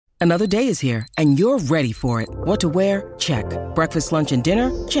Another day is here, and you're ready for it. What to wear? Check. Breakfast, lunch, and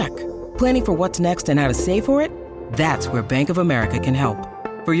dinner? Check. Planning for what's next and how to save for it? That's where Bank of America can help.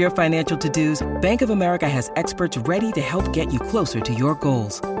 For your financial to-dos, Bank of America has experts ready to help get you closer to your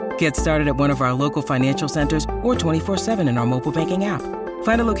goals. Get started at one of our local financial centers or 24/7 in our mobile banking app.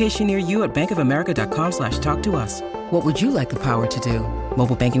 Find a location near you at bankofamerica.com/talktous. What would you like the power to do?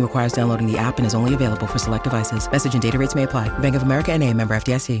 Mobile banking requires downloading the app and is only available for select devices. Message and data rates may apply. Bank of America N.A., member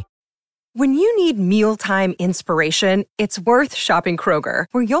FDIC. When you need mealtime inspiration, it's worth shopping Kroger,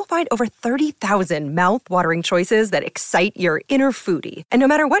 where you'll find over 30,000 mouth-watering choices that excite your inner foodie. And no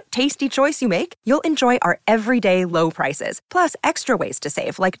matter what tasty choice you make, you'll enjoy our everyday low prices, plus extra ways to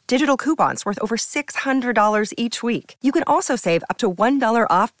save, like digital coupons worth over $600 each week. You can also save up to $1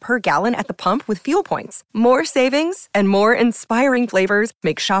 off per gallon at the pump with fuel points. More savings and more inspiring flavors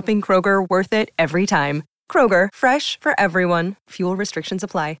make shopping Kroger worth it every time. Kroger, fresh for everyone. Fuel restrictions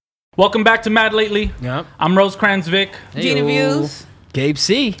apply. Welcome back to Mad Lately. Yep. I'm Rosecrans Vic. Gina Views. Gabe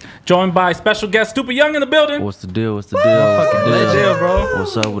C. Joined by special guest Stupid Young in the building. What's the deal? What's the deal? What's the deal, bro?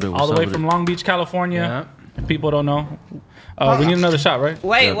 What's up with it? All the way from Long Beach, California. If people don't know. We need another shot, right?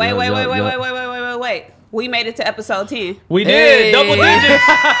 Wait. We made it to episode 10. We did. Double digits.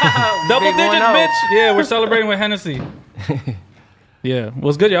 Double digits, bitch. Yeah, we're celebrating with Hennessy. Yeah.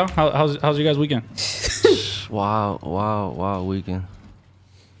 What's good, y'all? How's your guys' weekend? Wow weekend.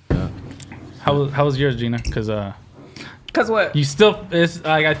 Yeah. How was yours, Gina? Cause what? you still, it's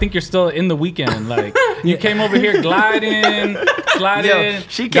like, I think you're still in the weekend. Like, you came over here sliding.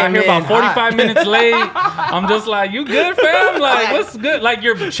 She got came here about in 45 minutes late. I'm just like, you good, fam? Like, what's good? Like,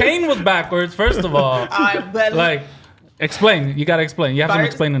 your chain was backwards, first of all. But like, explain. You gotta explain. You have some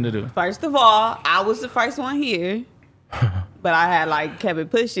explaining to do. First of all, I was the first one here, but I had kept it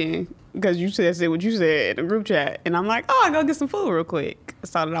pushing because you said what you said in the group chat, and I'm like, I go get some food real quick.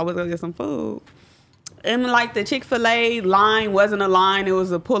 So I was gonna get some food. And the Chick-fil-A line wasn't a line; it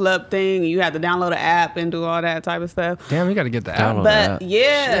was a pull-up thing. You had to download the app and do all that type of stuff. Damn, you got to get the app. But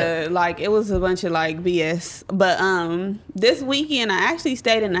yeah, it was a bunch of BS. But this weekend I actually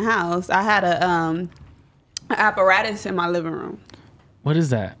stayed in the house. I had a apparatus in my living room. What is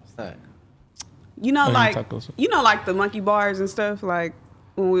that? What's that? You know, the monkey bars and stuff. Like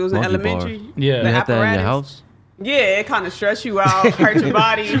when we was in elementary. Bars. Yeah, the you had that in your apparatus. house. Yeah, it kind of stress you out, hurt your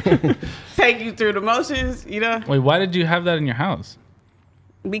body, take you through the motions, you know? Wait, why did you have that in your house?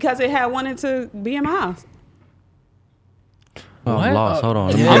 Because it had wanted to be in my house. Oh, I'm lost. Hold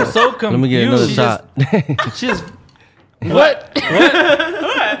on. I'm so confused. Let me get another shot. What?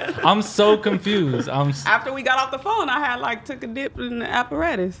 I'm so confused. After we got off the phone, I had took a dip in the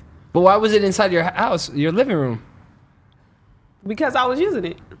apparatus. But why was it inside your house, your living room? Because I was using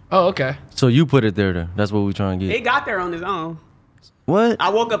it. Oh, okay. So you put it there then. That's what we trying to get. It got there on its own. What? I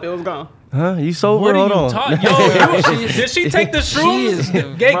woke up, it was gone. Huh? You sober? What are Hold you on. talking? Yo, did she take the shrooms?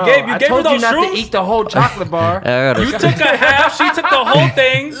 Gabe, you I gave her told those you not shrooms? to eat the whole chocolate bar. You took a half, she took the whole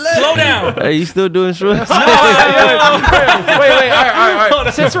thing. Slow down. Hey, you still doing shrooms? Wait, all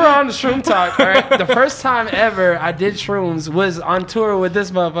right. Since we're on the shroom talk, all right, the first time ever I did shrooms was on tour with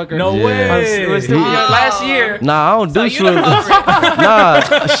this motherfucker. No way. It was last year. Nah, I don't do shrooms. Nah,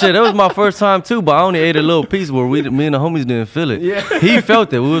 shit, that was my first time too, but I only ate a little piece where me and the homies didn't feel it. Yeah. He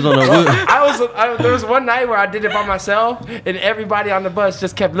felt it. We was on the... There was one night where I did it by myself, and everybody on the bus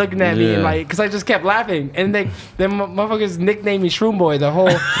just kept looking at me, and because I just kept laughing, and then motherfuckers nicknamed me Shroom Boy the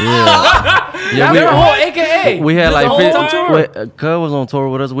whole. Yeah, their whole AKA. We had Cuz was on tour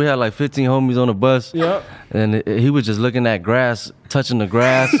with us. We had 15 homies on the bus. Yep. And he was just looking at grass, touching the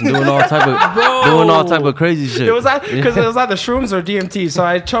grass, and doing all type of crazy shit. It was because it was either shrooms or DMT, so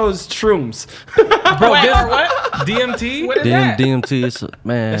I chose shrooms. Bro, what? DMT? What is that? DMT, it's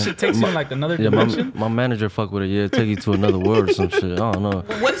man. That shit takes you in another dimension? My manager fuck with it. Yeah, take you to another world or some shit. I don't know.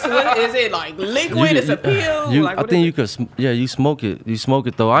 What is it liquid? It's a pill? I think you could. You smoke it. You smoke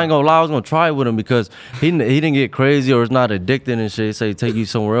it though. I ain't gonna lie. I was gonna try it with him because he didn't get crazy or it's not addicted and shit. He say take you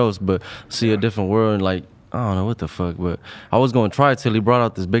somewhere else, but see a different world and I don't know what the fuck, but I was gonna try it till he brought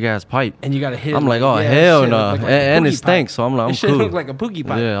out this big ass pipe. And you gotta hit. I'm like, oh hell no, and it stinks. So I'm like, I'm cool. It look like a pookie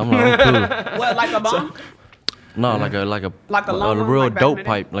pipe. Yeah, I'm cool. What, like a bomb? No, like a real dope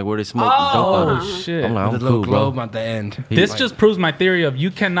pipe, like where they smoke dope out of. Oh shit! I'm like, I'm the little cool, globe bro. at the end. This just proves my theory of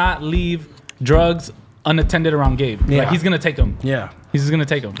you cannot leave drugs unattended around Gabe. Yeah. He's gonna take them. Yeah. He's just gonna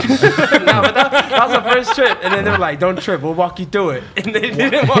take them. No, but that was the first trip, and then they were like, "Don't trip, we'll walk you through it." And they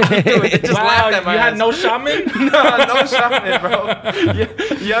didn't walk me through it. They just laughed at my you ass. had no shaman? no shaman,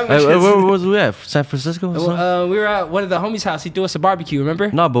 bro. Young where was we at? San Francisco? Or something? We were at one of the homies' house. He threw us a barbecue. Remember?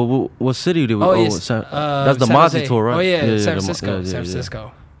 No, but what city did we? Oh, yes. That's the San Mozzie Jose. tour, right? Oh yeah, San the Francisco. yeah. San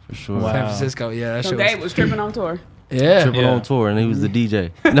Francisco. for sure. Wow. San Francisco. Yeah, that So shit Gabe was. was tripping on tour. Yeah. Tripping Yeah. on tour, and he was the DJ.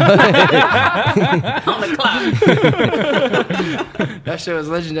 On the clock. That shit was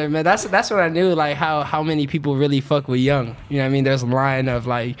legendary, man. That's when I knew like how many people really fuck with Young. You know what I mean? There's a line of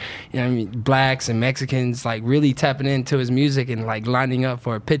like, you know what I mean, blacks and Mexicans like really tapping into his music and like lining up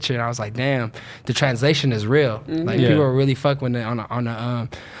for a picture. And I was like, damn, the translation is real. Like Yeah. people are really fuck with it on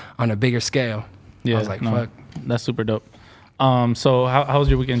a bigger scale. Yeah, I was like, no, fuck. That's super dope. So how was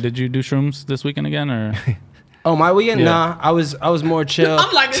your weekend? Did you do shrooms this weekend again, or? Oh, my weekend? Yeah. Nah, I was more chill.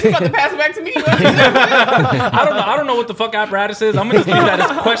 I'm like, this is about to pass it back to me. I don't know what the fuck apparatus is. I'm gonna just leave that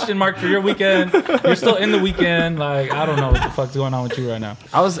as question mark for your weekend. You're still in the weekend. Like, I don't know what the fuck's going on with you right now.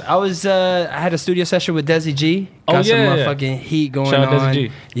 I had a studio session with Desi G. Oh, Got some yeah. motherfucking heat going Shout out on. Desi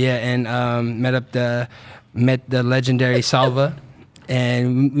G. Yeah, and met the legendary Salva,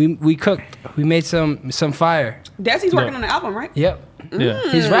 and we cooked. We made some fire. Desi's working Yeah. on the album, right? Yep, Yeah.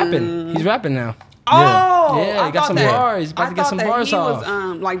 he's rapping. He's rapping now. Oh, Yeah, I he got thought some that. bars. He's about to get some bars he off.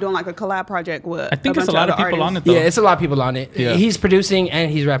 was like doing like a collab project with. I think it's a lot of people on it though. Yeah, it's a lot of people on it. Yeah. He's producing and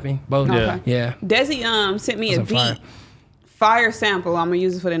he's rapping both. Yeah. Okay. Yeah. Desi sent me a That's beat, on fire sample. I'm gonna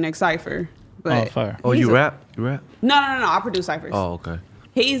use it for the next cipher. But Oh, fire. Oh, he's you a- rap? You rap? No. I produce ciphers. Oh, okay.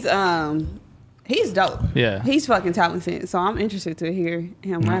 He's dope. Yeah. He's fucking talented. So I'm interested to hear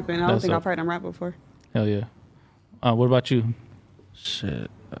him rapping. I don't that's think dope. I've heard him rap before. Hell yeah. What about you? Shit.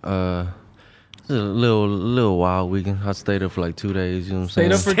 It's a little wild weekend. I stayed up for like 2 days. You know what I'm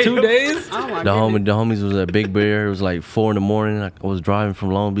saying? Stayed up for 2 days? Oh my The goodness. homies was at Big Bear. It was like 4 a.m. I was driving from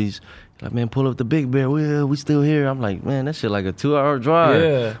Long Beach. Like, man, pull up the Big Bear. We still here. I'm like, man, that shit like a 2-hour drive.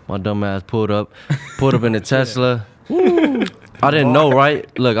 Yeah. My dumb ass pulled up in the Tesla. I didn't know, right?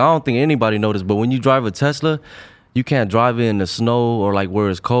 Look, I don't think anybody noticed, but when you drive a Tesla, you can't drive in the snow or like where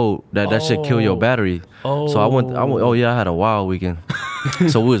it's cold. That shit kill your battery. So I went. Oh yeah, I had a wild weekend.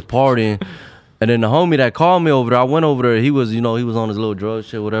 So we was partying. And then the homie that called me over there, I went over there. He was, he was on his little drug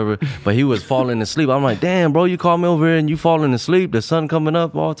shit, whatever. But he was falling asleep. I'm like, damn, bro, you called me over here and you falling asleep. The sun coming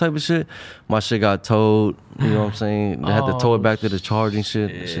up, all type of shit. My shit got towed. You know what I'm saying? They had to tow it back to the charging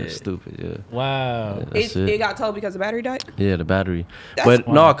shit. That shit's stupid, yeah. Wow. That's It got told because the battery died? Yeah, the battery. That's But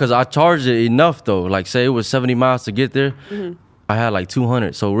no, because I charged it enough, though. Like, say it was 70 miles to get there. I had like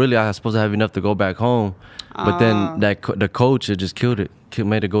 200. So really, I was supposed to have enough to go back home. But then the coach, it just killed it.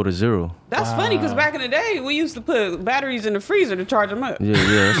 Made it go to 0. That's funny because back in the day, we used to put batteries in the freezer to charge them up. Yeah,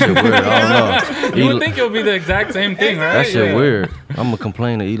 that shit weird. I don't know. You would think it would be the exact same thing, right? That shit Yeah. weird. I'm gonna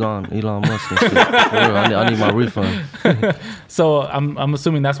complain to Elon Musk and shit. For real, I need my refund. So I'm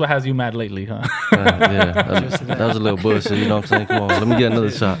assuming that's what has you mad lately, huh? Yeah, that was a little bullshit. You know what I'm saying? Come on, let me get another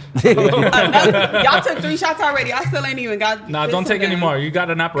shot. Y'all took 3 shots already. I still ain't even got. Nah, this don't take one any down. more. You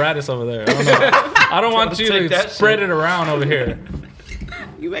got an apparatus over there. I don't know. I don't want you take to that spread it around over here.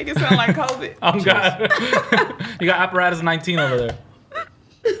 You make it sound like COVID. Oh God. You got apparatus 19 over there.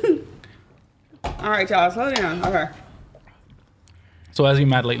 All right, y'all, slow down. Okay. So as you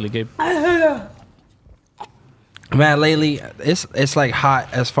mad lately, Gabe? Man, lately it's like hot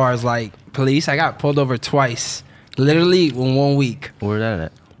as far as like police. I got pulled over twice, literally in 1 week. Where that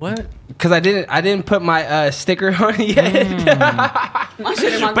at? What? Cause I didn't put my sticker on it yet. My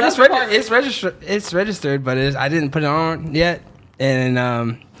shit in my But glove it's compartment. registered, but I didn't put it on yet.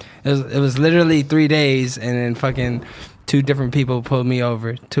 And it was literally 3 days, and then fucking 2 different people pulled me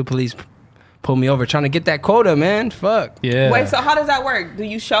over. 2 police pulled me over trying to get that quota, man. Fuck. Yeah. Wait, so how does that work? Do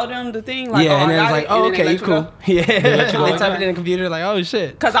you show them the thing? Like, Yeah, oh, and I then it's got like, it, oh, and then they okay, you let cool. go? Yeah, let you go they like type that? it in the computer, like, oh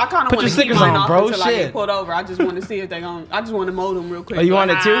shit. Cause I kind of Put want your to keep stickers mine on, off bro. until I get Shit. pulled over. I just want to see if they gon' I just want to mold them real quick. Oh, you Like,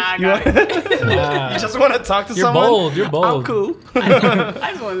 want it too? I You got want it. Wow. You just want to talk to You're someone? bold. You're bold. I'm cool.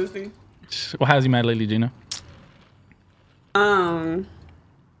 I just want to see. What has you mad lately, Gina?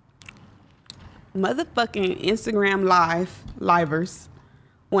 Motherfucking Instagram livers,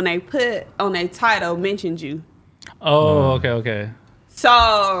 when they put on their title, mentioned you. Oh, okay.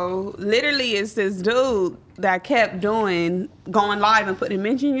 So literally, it's this dude that kept going live and putting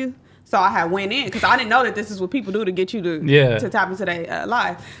mention you. So I had went in because I didn't know that this is what people do to get you to tap into their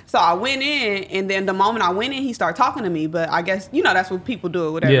live. So I went in, and then the moment I went in, he started talking to me. But I guess that's what people do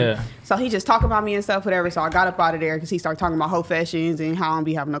or whatever. Yeah. So he just talking about me and stuff, whatever. So I got up out of there because he started talking about whole fashions and how I don't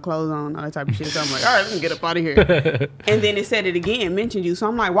be having no clothes on, all that type of shit. So I'm like, all right, let me get up out of here. And then it said it again, mentioned you. So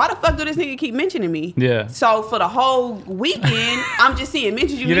I'm like, why the fuck do this nigga keep mentioning me? Yeah. So for the whole weekend, I'm just seeing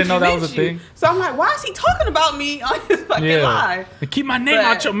mention you. You didn't know that was a mention you. thing? So I'm like, why is he talking about me on his fucking live? Keep my name But-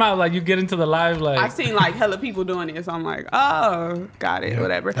 out your mouth. Like you get into the live, like I've seen like hella people doing it, so I'm like, oh, got it,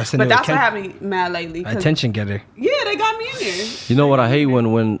 whatever. That's the But new that's what had me mad lately. 'cause- Attention getter. Yeah, they got me in there. You know what I hate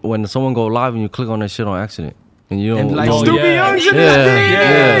when someone go live and you click on that shit on accident. And you don't And like, know. stupid yeah. young shit.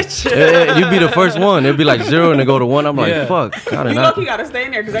 Yeah. You be the first one. It'd be like 0 and then go to 1. I'm like, Yeah. fuck. Gotta You not. look, you gotta stay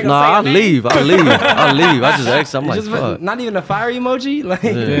in there because they Nah, gonna I'll say your name. leave. I'll leave. I just exit. I'm like, Just fuck. not even a fire emoji. Like,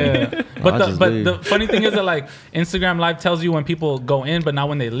 Yeah, I but just the leave. funny thing is that like Instagram Live tells you when people go in, but not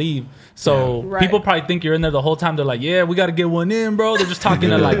when they leave. So Right. people probably think you're in there the whole time. They're like, "Yeah, we got to get one in, bro." They're just talking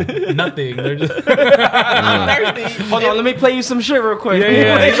to like nothing. They're just I'm thirsty. hold on, let me play you some shit real quick.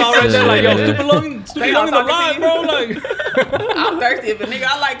 He's already there like, "Yo, Yeah. stupid long They in the all talking to live, you. bro." Like, I'm thirsty. If a nigga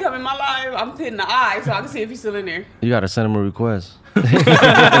I like come in my life, I'm hitting the eye so I can see if he's still in there. You gotta send him a request.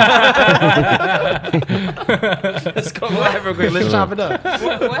 Let's go live real quick. Let's chop it up.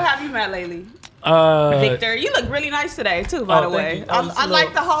 What have you met lately? Victor, you look really nice today too, by Oh, the thank way. you. Oh, just a I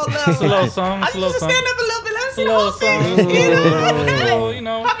like the whole little. it's a little song. I It's a need you little to song. stand up a little bit. Let me It's see a the little whole song. thing. You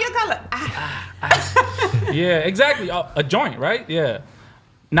know. Pop your color. Yeah, exactly. A joint, right? Yeah.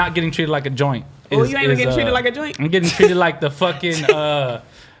 Not getting treated like a joint. Oh, you ain't even getting treated like a joint? I'm getting treated like the fucking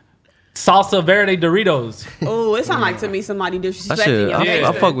salsa verde Doritos. Oh, it sounds like to me somebody That disrespecting shit, your I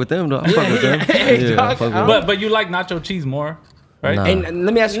face. fuck with them though. I fuck with them. Hey, Yeah, I dog, fuck with I them. But you like nacho cheese more, right? Nah. And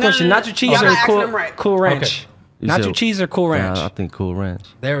let me ask you a No, question. no, no. Nacho cheese Y'all or gotta ask cool, them right. cool ranch? You Nacho said- cheese or cool ranch? Nah, I think Cool Ranch.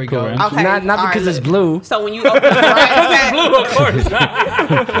 There we Cool go. Ranch. Okay, Not all because right, it's look. blue. So when you open the variety pack, Blue, of course.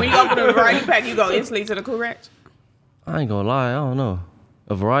 when you open the variety pack, you go instantly to the Cool Ranch. I ain't gonna lie, I don't know.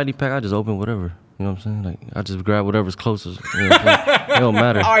 A variety pack, I just open whatever. You know what I'm saying? Like I just grab whatever's closest. You know what I'm saying? It don't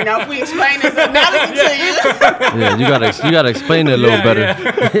matter. All right, now if we explain this analogy to you. Yeah, you gotta explain it a little better.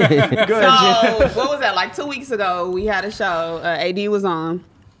 So what was that? Like 2 weeks ago, we had a show. AD was on,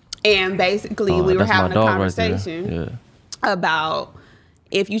 and basically Oh, we were that's my having a dog right there. conversation Yeah. about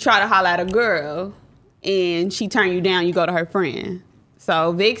if you try to holler at a girl and she turn you down, you go to her friend.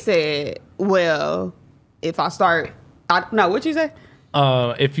 So Vic said, "Well, if I start, no, what you say?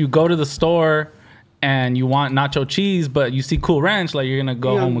 If you go to the store and you want nacho cheese, but you see Cool Ranch, like you're gonna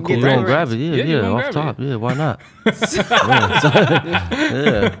go You home with gonna Cool get You Ranch. gonna grab it, Yeah, yeah, you gonna off grab top, it. yeah. Why not?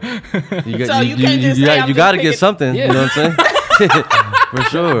 Yeah. You, So you can't just say, I'm you just gotta get picking- something. Yeah. You know what I'm saying? For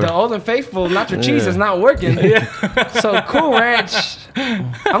sure. The old and faithful nacho cheese Yeah. is not working. So Cool Ranch,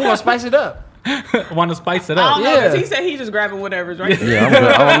 I'm gonna spice it up. Want to spice it I up? don't know, because Yeah. he said he just grabbing whatever's right there. Yeah, I'm good.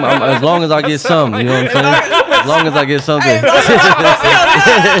 I'm, as long as I get some, you know what I'm saying? As long as I get something. Hey,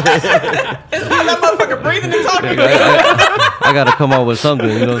 it's not that motherfucker breathing and talking. I gotta come out with something,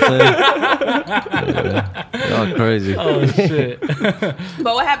 you know what I'm saying? Yeah. Y'all crazy. Oh shit. But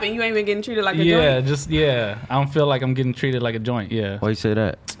what happened? You ain't been getting treated like a Yeah, joint? I don't feel like I'm getting treated like a joint. Yeah. Why you say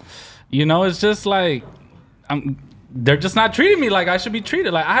that? You know, it's just like they're just not treating me like I should be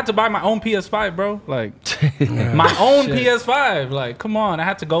treated. Like I had to buy my own PS5, bro. Like my own PS5. Like, come on. I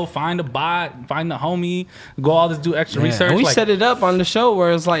had to go find a bot, find the homie, go all this, do extra research. And we like, set it up on the show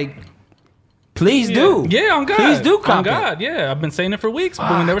where it's like, please do. Yeah, on God. Please do On cop it. God, yeah. I've been saying it for weeks,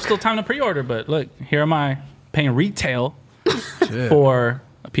 but when there was still time to pre-order. But look, here am I paying retail for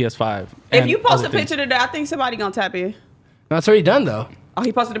a PS5. If and you post other a things. picture today, I think somebody gonna tap in. No, it's already done though. Oh,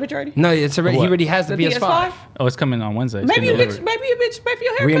 he posted a picture already? No, it's already, he What? already has the, The PS5. Oh, it's coming on Wednesday. It's Maybe a getting bitch, delivered. maybe a bitch pay for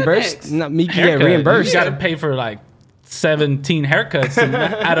your haircut Reimbursed? next. No, me Haircut. get reimbursed. You got to pay for like 17 haircuts to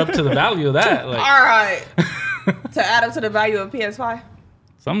add up to the value of that. Like All right. To add up to the value of PS5.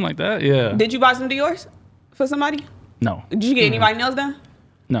 something like that. Yeah. Did you buy some Dior's for somebody? No. Did you get anybody nails done?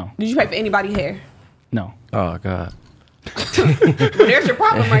 No. Did you pay for anybody hair? No. Oh God. Well, there's your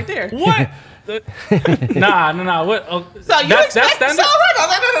problem right there. What? Nah. What? Oh, So you that's expect standard?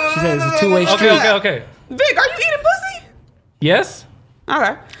 She said it's a two-way street. Okay. Vic, are you eating pussy? Yes.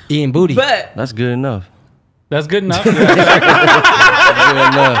 Okay. Eating booty. But That's good enough. That's good enough. Good enough.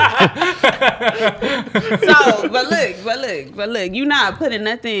 so, but look, you not putting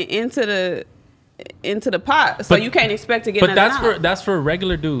nothing into the pot, so But- you can't expect to get But nothing out. that's for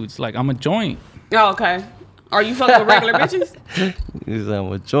regular dudes. Like I'm a joint. Oh, okay. Are you fucking with regular bitches? You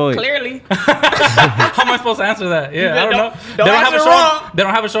sound a joint. Clearly. How am I supposed to answer that? Yeah, I don't know. don't They answer have a wrong. show. They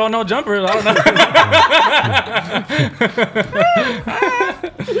don't have a show on No Jumpers. I don't know.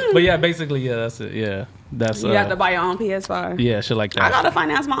 But yeah, basically, yeah, that's it. Yeah, that's You have to buy your own PS5. yeah, shit like I that. gotta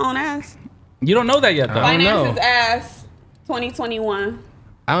finance my own ass. You don't know that yet, though. I don't Finance know. his ass 2021.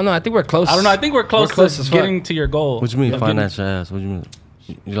 I don't know. I think we're close. I don't know. I think we're close, close to as fuck. getting to your goal. What you mean of getting- finance your ass? What you mean?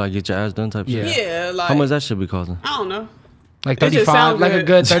 You like get your ass done type Yeah. shit? Yeah, like How much that should be costing? I don't know. Like It just 35, sounds like a good.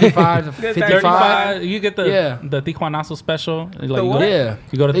 good 35 to Good 55. 35. You get the Yeah. the Tijuanazo special. Like The you what? go, Yeah.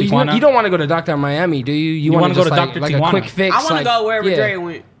 You go to You Tijuana. don't want to go to Dr. Miami, do you? You wanna want go to to like, Dr. like Tijuana. a quick fix. I want to like, go wherever yeah. Dre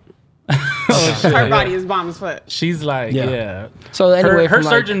went. Oh, shit, Her yeah. body is bomb as fuck. She's like, Yeah. yeah. So anyway, Her from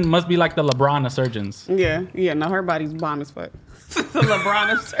like- surgeon must be like the LeBron of surgeons. Yeah, no, her body's bomb as fuck. The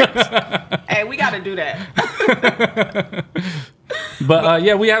LeBron of search. Hey, we got to do that. But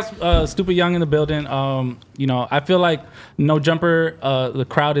yeah, we have Stupid Young in the building. You know, I feel like No Jumper, the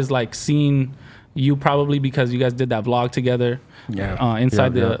crowd is like seeing you probably because you guys did that vlog together. Yeah.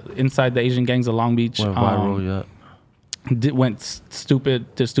 Inside the Asian gangs of Long Beach. Went viral, Went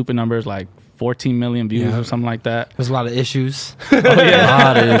stupid numbers like 14 million views or something like that. There's a lot of issues. A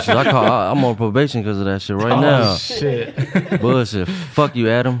lot of issues. I'm on probation because of that shit right now. Shit. Bullshit. Fuck you,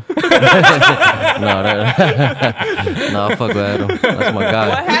 Adam. No, fuck with Adam. That's my guy.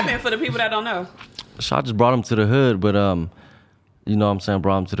 What happened for the people that don't know? So I just brought him to the hood, but you know what I'm saying,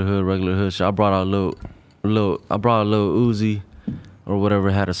 brought him to the hood, regular hood shit. I brought out a little Uzi or whatever,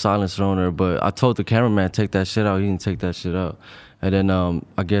 had a silencer on her, but I told the cameraman take that shit out. He didn't take that shit out. And then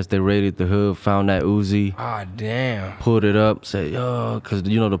I guess they raided the hood, found that Uzi. Ah, damn. Pulled it up, said, yo, because,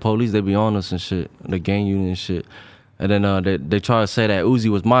 you know, the police, they be on us and shit, the gang unit and shit. And then they try to say that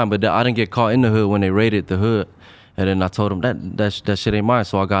Uzi was mine, but I didn't get caught in the hood when they raided the hood. And then I told them that shit ain't mine.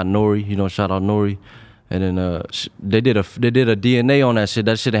 So I got Nori, you know, shout out Nori. And then they did a DNA on that shit.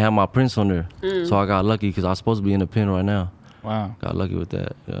 That shit didn't have my prints on there. So I got lucky because I was supposed to be in the pen right now. Wow. Got lucky with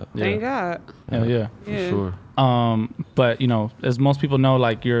that. Yeah. Thank God. Hell yeah. For sure. But you know, as most people know,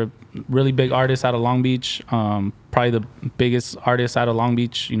 like you're a really big artist out of Long Beach. Probably the biggest artist out of Long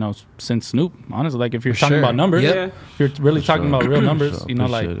Beach, you know, since Snoop. Honestly, like if you're talking about numbers, if you're really talking about real numbers, you know,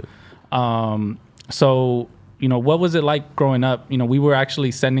 like, so. You know, what was it like growing up? You know, we were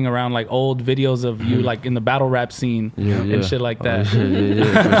actually sending around like old videos of you like in the battle rap scene and shit like that.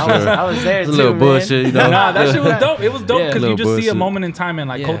 I was there it's too, a little man. bullshit, you know. Nah, that shit was dope. It was dope because you just see a bullshit. moment in time in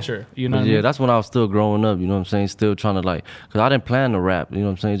like culture. You know what I mean? That's when I was still growing up, you know what I'm saying? Still trying to like, because I didn't plan to rap, you know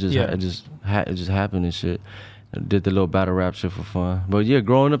what I'm saying? It just happened and shit. I did the little battle rap shit for fun. But yeah,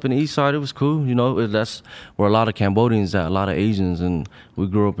 growing up in the East Side, it was cool. You know, that's where a lot of Cambodians at, a lot of Asians, and we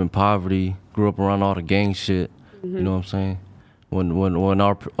grew up in poverty, grew up around all the gang shit. You know what I'm saying? When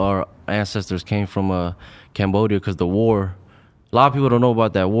our ancestors came from Cambodia, because the war, a lot of people don't know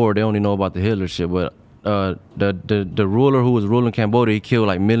about that war. They only know about the Hitler shit. But the ruler who was ruling Cambodia, he killed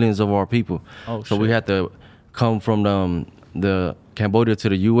like millions of our people. So we had to come from the Cambodia to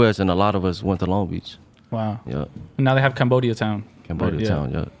the U.S. and a lot of us went to Long Beach. Wow. Yeah. And now they have Cambodia Town. Cambodia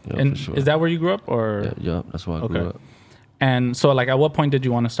Town. Yeah. And for sure. is that where you grew up, or? Yeah. That's where I grew up. And so, like, at what point did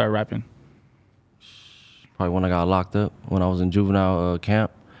you want to start rapping? Probably when I got locked up, when I was in juvenile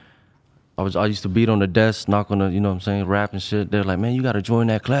camp. I used to beat on the desk, knock on the, you know what I'm saying, rap and shit. They're like, man, you got to join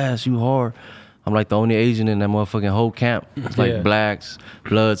that class, you hard. I'm like the only Asian in that motherfucking whole camp. It's like blacks,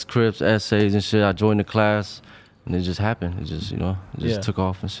 Bloods, Crips, essays and shit. I joined the class and it just happened. It just, you know, took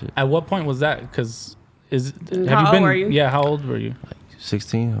off and shit. At what point was that? Because How old were you? Yeah, how old were you? Like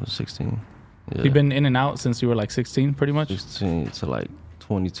 16, I was 16. Yeah. You've been in and out since you were like 16 pretty much? 16 to like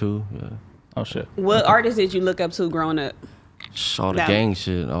 22, yeah. Oh shit. What artists did you look up to growing up? All the gang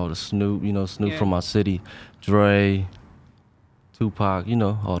shit, all the Snoop, you know, Snoop from my city, Dre, Tupac, you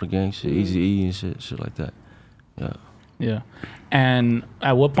know, all the gang shit, Eazy-E and shit like that. Yeah. Yeah. And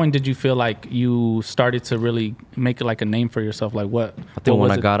at what point did you feel like you started to really make it like a name for yourself? Like what? I think when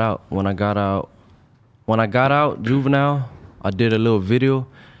I got out, juvenile, I did a little video.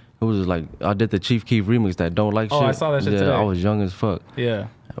 It was like I did the Chief Keef remix, that Don't Like shit. Oh, I saw that shit today. I was young as fuck. Yeah.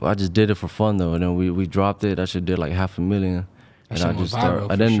 I just did it for fun though, and then we dropped it. That shit did like 500,000. And I just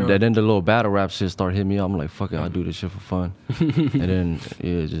started, and then the little battle rap shit started hitting me up. I'm like, fuck it, I'll do this shit for fun. And then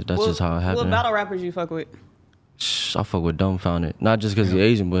that's just how it happened. What battle rappers you fuck with? I fuck with Dumbfounded, not just because he's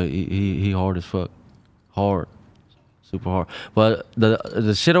Asian, but he hard as fuck, hard. Super hard. But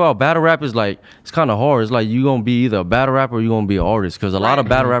the shit about battle rap is like, it's kind of hard. It's like you gonna be either a battle rapper or you gonna be an artist, because a lot of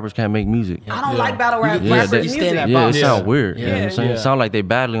battle rappers can't make music. I don't like battle rappers. It sound weird. You know what I'm saying? It sound like they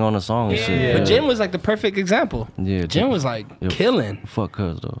battling on a song and shit. But Jim was like the perfect example. Yeah. Jim was like killing. Fuck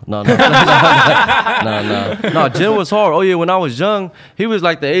cuz though. No. No, Jim was hard. Oh yeah, when I was young, he was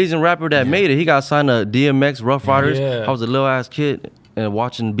like the Asian rapper that made it. He got signed to DMX, Rough Riders. Yeah. I was a little ass kid and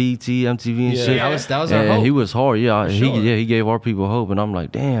watching BT, MTV and shit. That was our hope. He was hard. Yeah, he gave our people hope, and I'm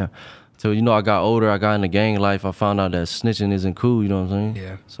like, damn. So you know, I got older. I got into gang life. I found out that snitching isn't cool. You know what I'm saying?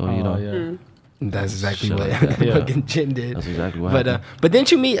 Yeah. So you know. That's exactly Shit what like fucking Jim did. That's exactly what happened. But didn't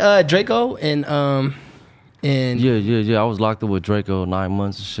you meet Draco and Yeah. I was locked up with Draco 9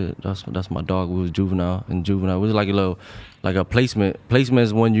 months and shit. That's my dog. We was juvenile. It was like a placement. Placement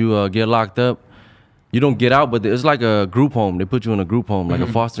is when you get locked up. You don't get out, but it's like a group home. They put you in a group home, like a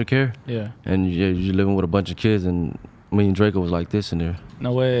foster care. Yeah. And you're living with a bunch of kids, and me and Draco was like this in there.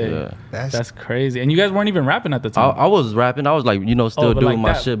 No way. Yeah. That's crazy. And you guys weren't even rapping at the time. I was rapping. I was like, still but doing like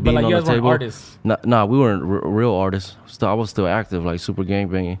my that- shit, but being like on you the guys weren't table. artists. Nah, we weren't real artists. I was still active, like super gang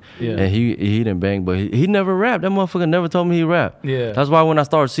banging. Yeah. And he didn't bang, but he never rapped. That motherfucker never told me he rapped. Yeah. That's why when I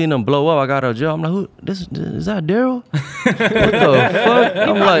started seeing him blow up, I got out of jail. I'm like, who? Is that Daryl? What the fuck?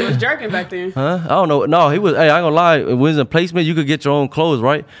 I'm He was like, jerking back then. huh? I don't know. No, he was. Hey, I ain't gonna lie. When it was in placement, you could get your own clothes,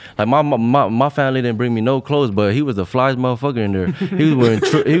 right? Like my family didn't bring me no clothes, but he was the flyest motherfucker in there.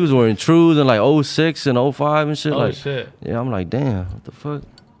 He was wearing trues in like 06 and 05 and shit. Oh, like, shit. Yeah, I'm like, damn, what the fuck?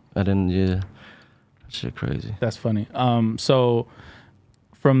 And then yeah, shit crazy. That's funny. So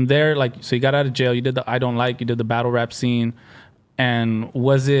from there, like, so you got out of jail. You did the I Don't Like. You did the battle rap scene. And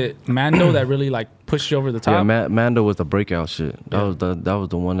was it Mando that really like pushed you over the top? Yeah, Mando was the breakout shit. That was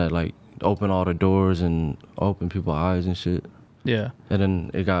the one that like opened all the doors and opened people's eyes and shit. Yeah. And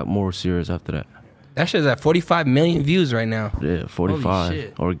then it got more serious after that. That shit's at 45 million views right now. Yeah, 45. Holy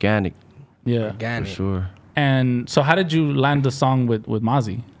shit. Organic, Yeah. for Organic. sure. And so how did you land the song with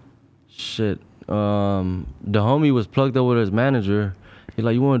Mozzie? Shit. The homie was plugged up with his manager. He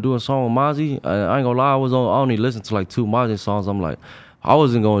like, you want to do a song with I ain't gonna lie, I only listened to like 2 Mozzie songs. I'm like, I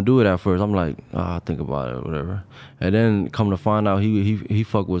wasn't gonna do it at first. I'm like, I'll think about it or whatever. And then come to find out, he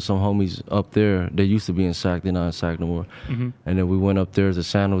fucked with some homies up there. They used to be in Sac, they're not in Sac no more. Mm-hmm. And then we went up there to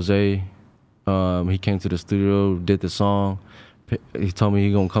San Jose. He came to the studio, did the song. He told me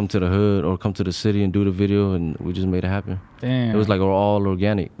he gonna come to the hood or come to the city and do the video, and we just made it happen. Damn. It was like all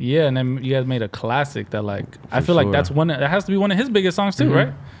organic. Yeah, and then you guys made a classic that like I For feel like sure. that's that has to be one of his biggest songs too,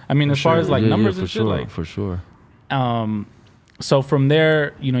 right? I mean, as far as like Yeah, numbers for and shit, sure, like for sure. so from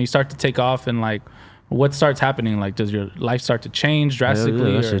there, you start to take off and like what starts happening? Like does your life start to change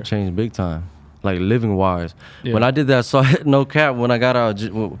drastically? Yeah, that or- shit changed big time. Like living wise. Yeah. When I did that song, no cap, when I got out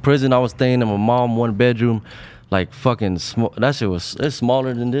of prison, I was staying in my mom 1 bedroom. Like fucking small. That shit it's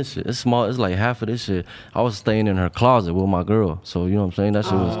smaller than this shit. It's small. It's like half of this shit. I was staying in her closet with my girl. So you know what I'm saying? That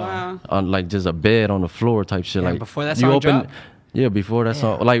shit was wow. on like just a bed on the floor type shit. Yeah, like before that you song dropped? Yeah, before that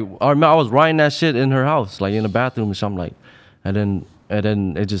song. Like I remember I was writing that shit in her house, like in the bathroom and something like, and then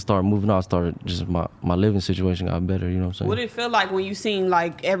it just started moving on. Started just my living situation got better. You know what I'm saying? What did it feel like when you seen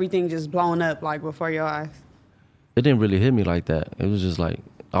like everything just blown up like before your eyes? It didn't really hit me like that. It was just like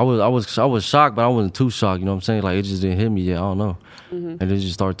I was shocked, but I wasn't too shocked. You know what I'm saying? Like it just didn't hit me yet. I don't know. And it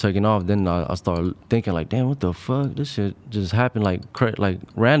just started taking off. Then I started thinking like, damn, what the fuck? This shit just happened like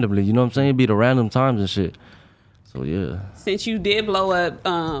randomly. You know what I'm saying? It'd be the random times and shit. So yeah. Since you did blow up,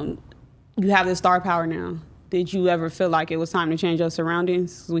 you have this star power now. Did you ever feel like it was time to change your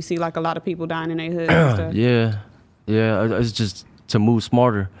surroundings? We see like a lot of people dying in their hood and stuff. Yeah. It's just to move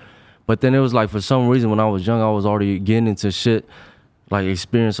smarter. But then it was like for some reason when I was young, I was already getting into shit, like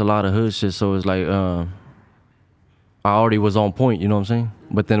experienced a lot of hood shit. So it's like I already was on point. You know what I'm saying?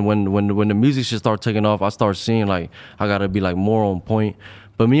 But then when the music shit started taking off, I started seeing like I gotta be like more on point.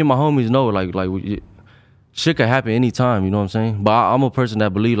 But me and my homies know like shit could happen anytime. You know what I'm saying? But I'm a person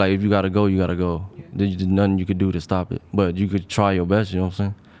that believe like if you gotta go, you gotta go. There's nothing you could do to stop it. But you could try your best. You know what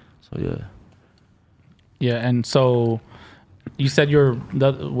I'm saying? So yeah. Yeah, and so you said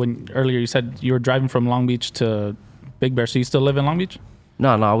earlier you said you were driving from Long Beach to Big Bear. So you still live in Long Beach? No,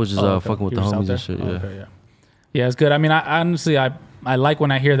 I was just Okay. fucking with You the were just out homies there? and shit. Oh, Yeah. okay, yeah. Yeah, it's good. I mean, I honestly I like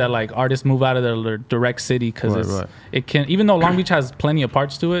when I hear that like artists move out of their direct city because Right. it can, even though Long Beach has plenty of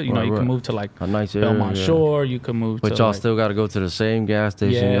parts to it, you know, Right, you can right. move to like A nice area, Belmont yeah. Shore, you can move But to y'all like, still got to go to the same gas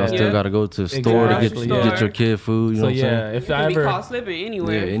station. Yeah. Y'all still Yeah. got to go to the store to Exactly, get yeah. your kid food. You know so what I'm yeah, saying? if You I can be ever caught slipping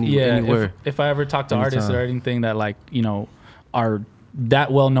anywhere. Yeah, anywhere. if I ever talk to artists or Anytime. anything that like, you know, are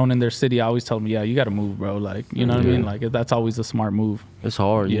that well known in their city, I always tell them, yeah, you got to move, bro. Like, you know what I mean? Like that's always a smart move. It's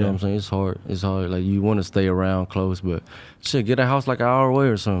hard. You Yeah. know what I'm saying? It's hard. It's hard. Like you want to stay around close, but shit, get a house like an hour away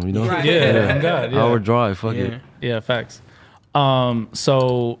or something. You know? Right. Yeah, oh God, yeah. Hour drive. Fuck Yeah. it. Yeah, facts.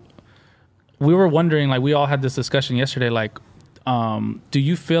 So we were wondering, like, we all had this discussion yesterday. Like, do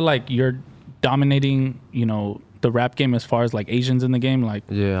you feel like you're dominating, you know, the rap game as far as like Asians in the game? Like,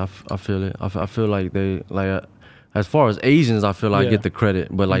 Yeah, I feel it. I feel like they like. As far as Asians, I feel like I Yeah. get the credit,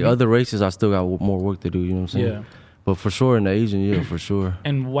 but like other races, I still got more work to do. You know what I'm saying? Yeah. But for sure, in the Asian, yeah, for sure.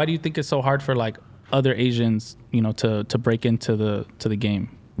 and why do you think it's so hard for like other Asians, you know, to break into the game?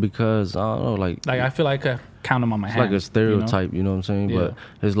 Because I don't know, like Like, I feel like I count them on my it's hand. like a stereotype, you know what I'm saying? Yeah. But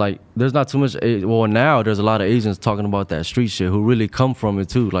it's like there's not too much. Well, now there's a lot of Asians talking about that street shit who really come from it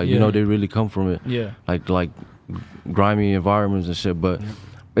too. Like Yeah. you know, they really come from it. Yeah. Like grimy environments and shit. But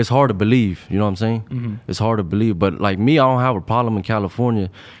it's hard to believe. You know what I'm saying? Mm-hmm. It's hard to believe. But like me, I don't have a problem in California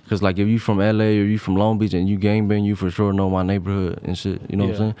because like if you from LA or you from Long Beach and you gangbang, you for sure know my neighborhood and shit. You know what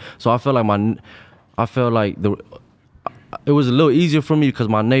Yeah. I'm saying? So I feel like it was a little easier for me because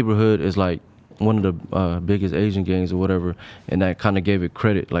my neighborhood is like one of the biggest Asian gangs or whatever, and that kind of gave it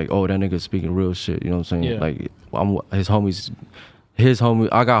credit. Like, oh, that nigga's speaking real shit. You know what I'm saying? Yeah. Like, I'm his homies.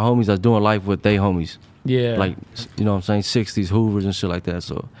 I got homies that's doing life with they homies. Yeah. Like, you know what I'm saying? 60s Hoovers and shit like that.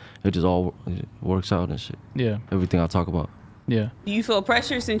 So it just all works out and shit. Yeah. Everything I talk about. Yeah. Do you feel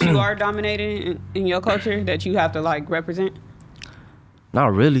pressure since you are dominating in your culture that you have to like represent?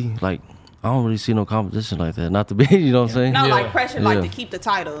 Not really. Like, I don't really see no competition like that. Not to be, you know what I'm saying? No, Yeah. like pressure, like Yeah. to keep the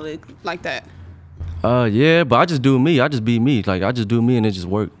title, like that. Yeah, but I just do me. I just be me. Like, I just do me and it just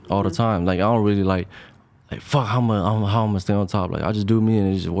work all the time. Like, I don't really like fuck, how I'm gonna stay on top. Like, I just do me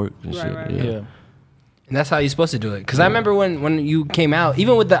and it just work and Right, shit. right. Yeah. Yeah. And that's how you're supposed to do it. Because I remember when you came out,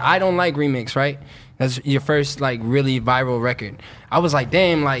 even with the I Don't Like remix, right? That's your first like really viral record. I was like,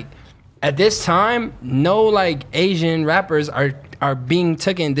 damn, like at this time, no like Asian rappers are being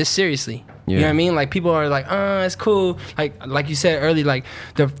taken this seriously. You know what I mean? Like people are like, it's cool. Like you said earlier, like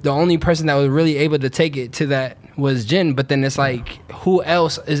the only person that was really able to take it to that was Jin. But then it's like, who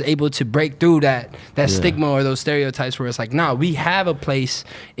else is able to break through that stigma or those stereotypes where it's like, nah, we have a place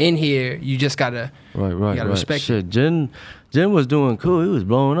in here. You just gotta Right. respect Shit, Jin was doing cool. He was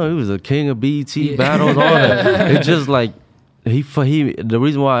blowing up. He was a king of BET battles, all that. It's just like he. The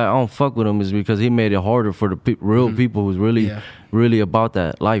reason why I don't fuck with him is because he made it harder for the real people who's really about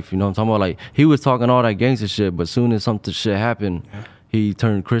that life. You know what I'm talking about? Like, he was talking all that gangster shit, but soon as something shit happened, he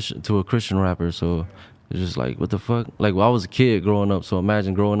turned to a Christian rapper. So it's just like, what the fuck? Like, well, I was a kid growing up, so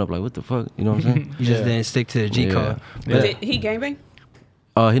imagine growing up like, what the fuck? You know what I'm saying? You just didn't stick to the G code. Was it he gangbang?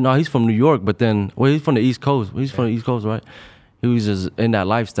 He's from New York, but then, he's from the East Coast. He's from the East Coast, right? He was just in that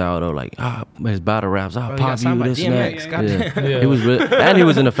lifestyle though, like his battle raps, you got pop you signed by this and DMX, that. goddamn. Yeah. He was, and he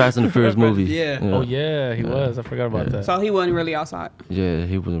was in the Fast and the Furious movie. Yeah. Oh yeah, he was. I forgot about that. So he wasn't really outside. Yeah,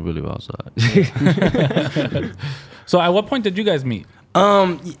 he wasn't really outside. So at what point did you guys meet?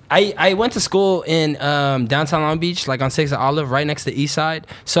 I went to school in downtown Long Beach, like on 6th and Olive, right next to East Side.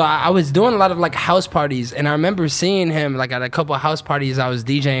 So I was doing a lot of like house parties, and I remember seeing him like at a couple of house parties I was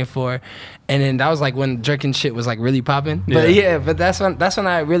DJing for, and then that was like when jerking shit was like really popping. But that's when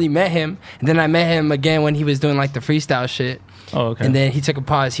I really met him. And then I met him again when he was doing like the freestyle shit. Oh, okay. And then he took a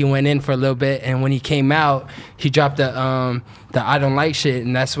pause. He went in for a little bit, and when he came out, he dropped the I Don't Like shit,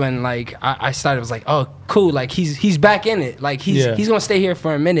 and that's when like I started. Was like, oh, cool. Like he's back in it. Like he's gonna stay here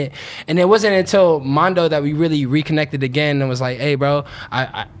for a minute. And it wasn't until Mondo that we really reconnected again and was like, hey, bro,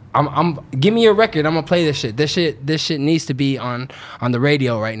 I'm give me your record. I'm gonna play this shit. This shit needs to be on the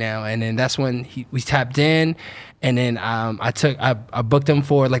radio right now. And then that's when we tapped in. And then I booked him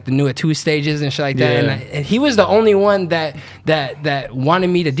for like the new at 2 stages and shit like that. Yeah. And he was the only one that wanted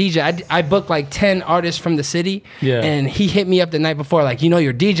me to DJ. I booked like 10 artists from the city. Yeah. And he hit me up the night before, like,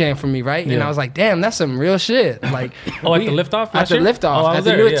 you're DJing for me, right? And Yeah. I was like, damn, that's some real shit. Like, At the Liftoff? At the Liftoff. At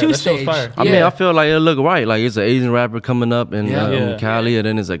the new at 2 stage. I mean, I feel like it look right. Like, it's an Asian rapper coming up in Cali, and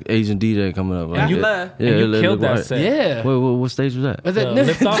then it's like Asian DJ coming up. Like, And you it killed look that right. set. Yeah. What stage was that? Was it The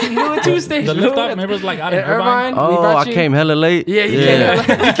Liftoff? new at 2 stage? The Liftoff, remember, it was like out in Irvine? We Oh, brought I you- came hella late. Yeah, you came out.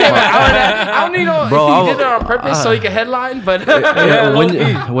 I don't even know Bro, if he did it on purpose so he could headline, but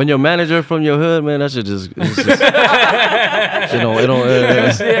When your manager from your hood, man, that shit just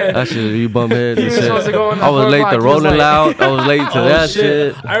that shit you bum heads and was shit. supposed to go on that I was 4 late o'clock. to He was Rolling like- Loud. I was late to Oh, that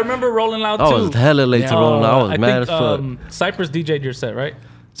shit. I remember Rolling Loud too. I was hella late to Rolling Loud. I was I mad think, as fuck. Cypress DJ'd your set, right?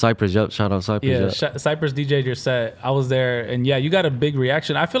 Cypress, yup. Shout out Cypress. Yeah, yup. Cypress DJ'd your set. I was there, and yeah, you got a big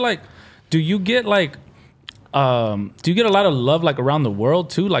reaction. I feel like, do you get like, do you get a lot of love like around the world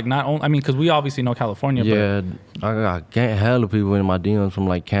too? Like not only, I mean, because we obviously know California. Yeah, I got hella people in my DMs from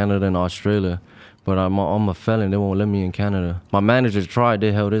like Canada and Australia. But I'm a felon. They won't let me in Canada. My manager tried.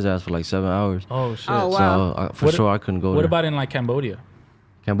 They held his ass for like 7 hours. But, oh shit. Oh, wow. So for sure I couldn't go What there. about in like Cambodia?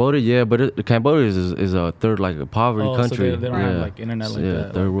 Cambodia? Yeah, but Cambodia is a third like a poverty Oh, so country. they don't have, like, internet like yeah,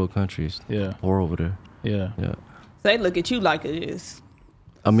 that. third world countries. Yeah. Poor over there. Yeah. Yeah. They look at you like it is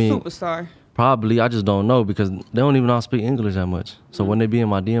I mean, superstar. probably. I just don't know because they don't even know how to speak English that much. So when they be in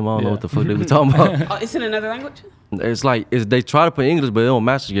my DM, I don't know what the fuck they be talking about. Oh, it's in another language. It's like they try to put English, but they don't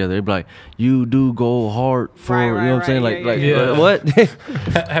match together. They be like, "You do go hard for," Right, you know what I'm saying? right, Like, yeah. what?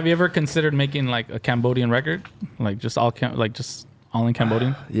 Have you ever considered making like a Cambodian record, like just all in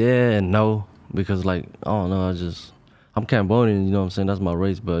Cambodian? Yeah and no, because like I don't know. I'm Cambodian, you know what I'm saying? That's my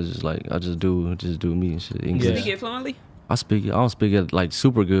race, but it's just like I just do me and shit. English. Speak it fluently. I speak it. I don't speak it like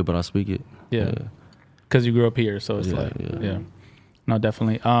super good, but I speak it. Yeah. Because you grew up here, so it's Yeah, like, yeah. yeah. No,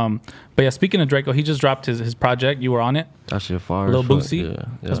 definitely. But yeah, speaking of Draco, he just dropped his project. You were on it, That shit fire. Lil as fuck. Boosie. Yeah,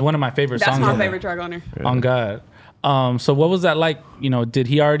 That's one of my favorite That's songs. my on there. favorite track on there. On God. So what was that like? You know, did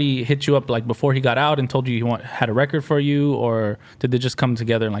he already hit you up like before he got out and told you had a record for you, or did they just come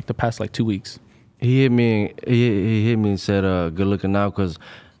together in like the past like 2 weeks? He hit me. He hit me and said, "Good looking out," because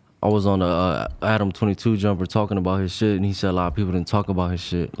I was on the Adam 22 jumper talking about his shit, and he said a lot of people didn't talk about his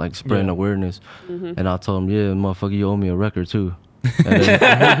shit, like spreading awareness. And I told him, "Yeah, motherfucker, you owe me a record too."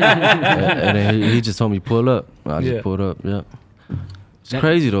 And then he just told me pull up. I just pulled up. Yeah. It's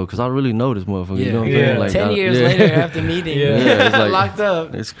crazy though, cause I really know this motherfucker. You know what I'm saying? Like 10 years later after meeting, it's like, locked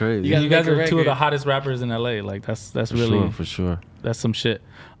up. It's crazy. You guys are two of the hottest rappers in LA. Like that's for really for sure. That's some shit.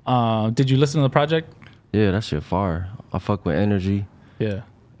 Did you listen to the project? Yeah, that shit fire. I fuck with Energy. Yeah.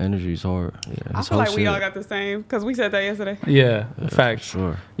 Energy's hard. Yeah, I feel like we all got the same because we said that yesterday. Yeah, facts.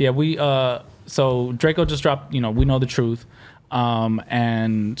 Sure. Yeah, we so Draco just dropped, you know, We Know the Truth.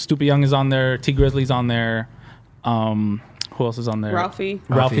 And Stupid Young is on there, T Grizzly's on there. Who else is on there? Ralphie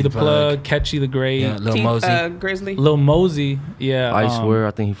the Plug, Catchy the Great, Lil Mosey, Grizzly. Lil Mosey, yeah. I swear,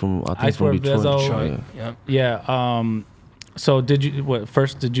 I think he from Detroit. Vezo. Yeah. So did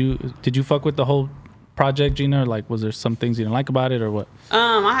you did you fuck with the whole project, Gina? Or like, was there some things you didn't like about it, or what?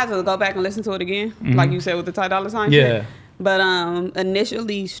 I had to go back and listen to it again, like you said with the Ty Dolla $ign. Yeah. Shit. But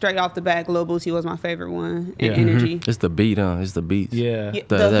initially, straight off the back, Lil Boosie was my favorite one. And Yeah. Energy. It's the beat, huh? It's the beats. Yeah.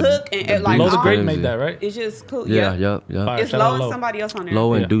 The hook and like Low the Great crazy. made that, right? it's just cool. Yeah, Yeah. yeah. It's Shout Low out and Low. somebody else on there.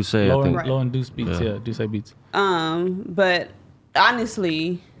 Low and Duce, I Low think. and, Low and Deuce Beats, yeah. Deuce Beats. But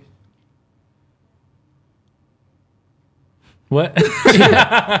honestly, What?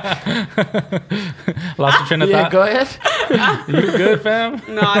 Lost your train of yeah, thought? go ahead. You good, fam?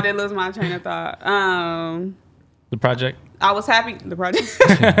 no, I didn't lose my train of thought. The project? I was happy. The project.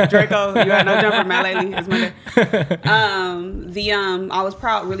 Draco, you had no jumper, Matt lately. It's Monday. I was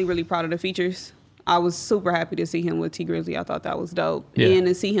really, really proud of the features. I was super happy to see him with T Grizzly. I thought that was dope. Yeah. And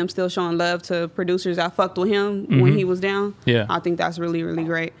to see him still showing love to producers that fucked with him when he was down. Yeah. I think that's really, really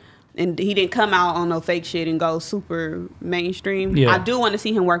great. And he didn't come out on no fake shit and go super mainstream. Yeah. I do want to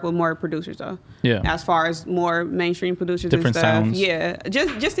see him work with more producers though. Yeah. As far as more mainstream producers Different and stuff. sounds. Yeah.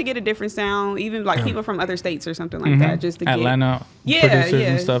 Just to get a different sound, even like people from other states or something like that. Just to Atlanta get producers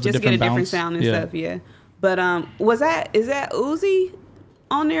and stuff. Just to get a different bounce. sound and stuff, yeah. But is that Uzi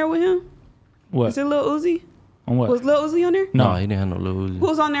on there with him? What? Is it Lil Uzi? On what? Was Lil Uzi on there? No, he didn't have no Lil Uzi.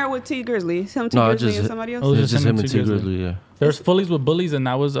 Who's on there with T Grizzly? Him, T No, it Grizzly, just- and somebody else? Oh, It's just him and T Grizzly, yeah. There's Fullies with Bullies, and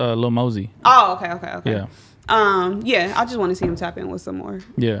that was Lil Mosey. Oh, okay. Yeah. Yeah, I just want to see him tap in with some more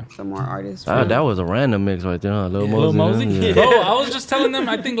artists. That was a random mix right there, huh? Lil Mosey. Lil Mosey? Yeah. Bro, I was just telling them,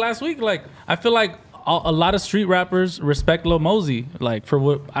 I think last week, like, I feel like a lot of street rappers respect Lil Mosey. Like, for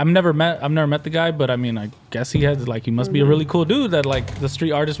what I've never met the guy, but I mean, I guess he must be a really cool dude that like the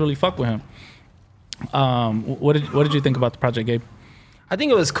street artists really fuck with him. What did you think about the project, Gabe? I think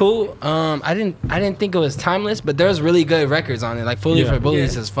it was cool. I didn't think it was timeless, but there's really good records on it. Like Fully Yeah. for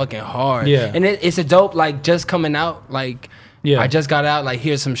Bullies Yeah. is fucking hard. Yeah. And it's a dope, like, just coming out. Like, Yeah. I just got out. Like,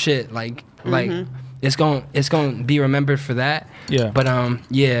 here's some shit. Like it's gonna be remembered for that. Yeah. But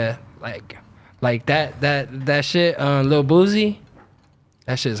yeah, like that shit. Lil Boosie,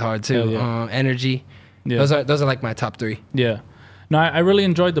 that shit's hard too. Hell yeah. Energy. Yeah. Those are like my top three. Yeah. No, I really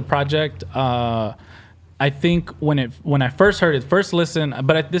enjoyed the project. I think when I first heard it, first listen,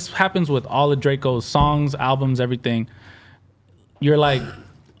 but this happens with all of Draco's songs, albums, everything. You're like,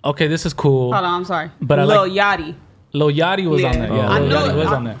 okay, this is cool. Hold on, I'm sorry. But I Lil like- Yachty. Lil Yachty was on there. Yeah, I Lil knew Yachty it. was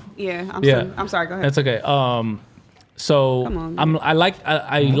on there. Yeah, Yeah. I'm sorry. Go ahead. That's okay. So Come on, man. I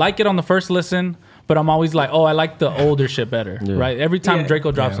like it on the first listen, but I'm always like, oh, I like the older shit better, right? Every time Yeah.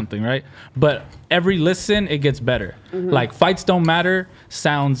 Draco drops something, right? But every listen, it gets better. Like Fights Don't Matter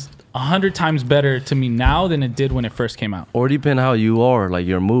sounds 100 times better to me now than it did when it first came out. Or depend how you are, like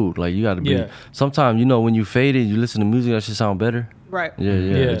your mood. Like you gotta be. Yeah. Sometimes you know when you faded, you listen to music that should sound better. Right. Yeah.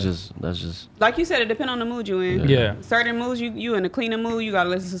 Yeah. That's just. Like you said, it depends on the mood you in. Yeah. Certain moods, you in a cleaner mood, you gotta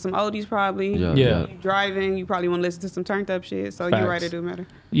listen to some oldies probably. Yeah. Yeah. You driving, you probably want to listen to some turned up shit. So Facts. you're right, it do matter.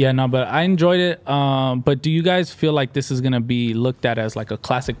 Yeah, no, but I enjoyed it. But do you guys feel like this is gonna be looked at as like a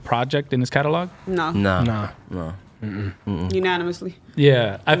classic project in his catalog? No. Nah. Unanimously.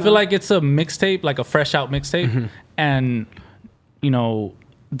 Yeah, I feel like it's a mixtape, like a fresh out mixtape, Mm-hmm. and you know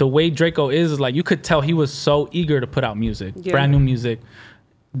the way Draco is like you could tell he was so eager to put out music, Yeah. brand new music.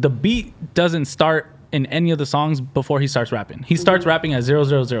 The beat doesn't start in any of the songs before he starts rapping. He starts rapping at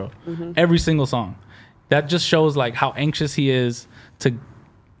 000 every single song. That just shows like how anxious he is to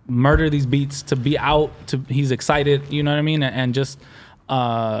murder these beats, to be out, he's excited, you know what I mean, and just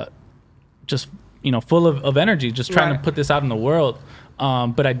you know, full of energy, just trying to Right. put this out in the world.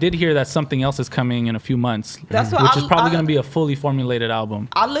 But I did hear that something else is coming in a few months, That's what which is probably I- going to be a fully formulated album.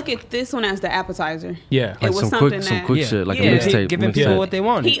 I look at this one as the appetizer. Yeah. It Like was some something quick, some that- quick Yeah. shit, like Yeah. a mixtape. Giving people what they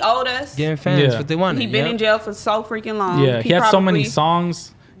want. He owed us. Giving fans Yeah. what they want. He been in jail for so freaking long. Yeah, he had so many probably-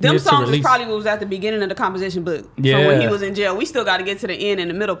 songs. Them needed to songs is release. probably what was at the beginning of the composition book. Yeah. From when he was in jail. We still got to get to the end and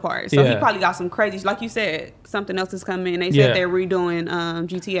the middle part. So he Yeah. probably got some crazy, like you said, something else is coming. They said Yeah. they're redoing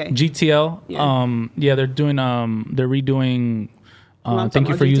GTA. GTL. Yeah. They're doing. They're redoing. I'm Thank talking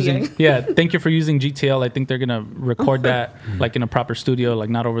you for about using. GTA. Yeah, thank you for using GTL. I think they're gonna record that like in a proper studio, like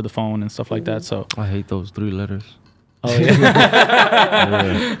not over the phone and stuff like that. So I hate those 3 letters. oh, yeah.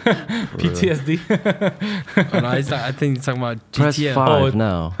 Yeah. PTSD. Oh, no, I think he's talking about Press GTL. 5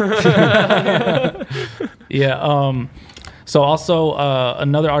 now. Yeah. So also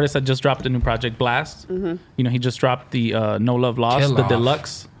another artist that just dropped a new project, Blast. You know, he just dropped the No Love Lost, Kill the Off.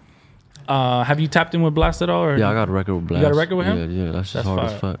 deluxe. Have you tapped in with Blast at all? Or? Yeah, I got a record with Blast. got a record with him? Yeah, that's just That's hard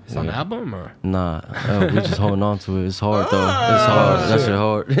as fire. fuck. It's on the Yeah. album or? Nah, we just holding on to it. It's hard though. It's hard. That shit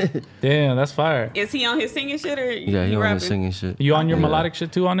hard. Damn, that's fire. Is he on his singing shit or Yeah, he you on rapping? his singing shit. You on your Yeah. melodic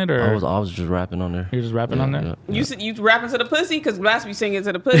shit too on it, or I was just rapping on there. you're just rapping on there? You you rapping to the pussy? Because Blast be singing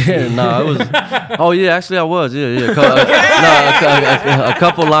to the pussy. Nah, it was. Oh yeah, actually I was. Yeah. A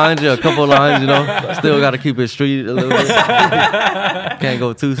couple lines. Yeah, a couple lines. You know, still got to keep it street a little bit. Can't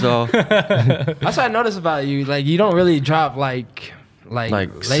go too soft. That's what I noticed about you. Like you don't really drop like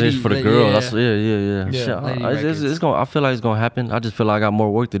shit for the girl. Yeah. That's yeah. Yeah, Shit, lady it's gonna. I feel like it's gonna happen. I just feel like I got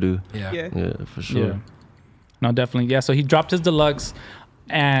more work to do. Yeah. Yeah. Yeah, for sure. Yeah. No, definitely. Yeah. So he dropped his deluxe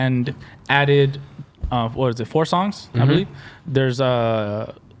and added, what is it, 4 songs, I believe. There's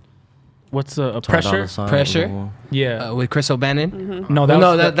what's a pressure? Pressure. Yeah. With Chris O'Bannon. No, that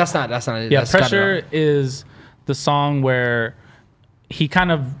No, was, that's not it. yeah. That's Scott Pressure Rock. is the song where he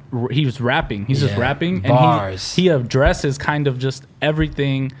was rapping. He's just Yeah, rapping, bars. and he addresses kind of just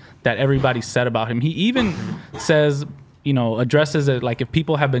everything that everybody said about him. He even says, you know, addresses it like if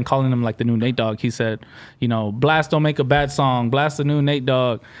people have been calling him like the new Nate Dogg, he said, you know, Blast don't make a bad song, Blast the new Nate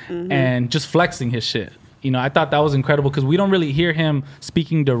Dogg, and just flexing his shit. You know, I thought that was incredible because we don't really hear him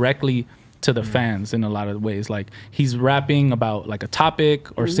speaking directly to the fans in a lot of ways. Like he's rapping about like a topic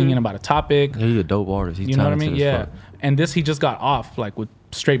or singing about a topic. Yeah, he's a dope artist. He's You know what I talented mean? as Yeah. fuck. And this he just got off like with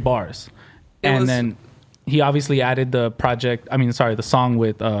straight bars. It And was- then he obviously added the song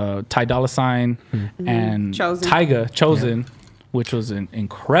with Ty Dolla $ign and Chosen. Tyga, Chosen, which was an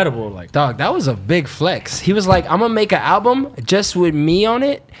incredible like Dog, that was a big flex. He was like, I'm gonna make an album just with me on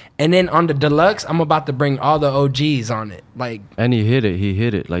it, and then on the deluxe, I'm about to bring all the OGs on it. Like, And he hit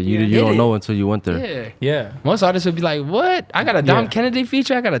it. Like you Hit don't it. know until you went there. yeah. yeah. Most artists would be like, "What? I got a Dom Yeah. Kennedy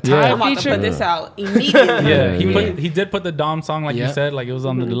feature. I got a Yeah. Ty I'm about to feature." put this out immediately. Yeah, Yeah. he did put the Dom song like Yeah. you said, like it was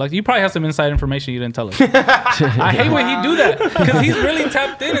on the deluxe. You probably have some inside information you didn't tell us. I hate when he do that because he's really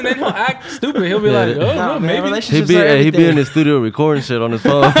tapped in and then he'll act stupid. He'll be like, oh, Nah, no, man, maybe. He relationships be are he be in everything. the studio recording shit on his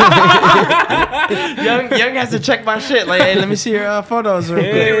phone. Young has to check my shit. Like, hey, let me see your photos real The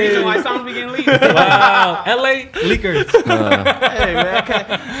quick. reason why songs begin leaked. Wow, LA leakers. Hey, man,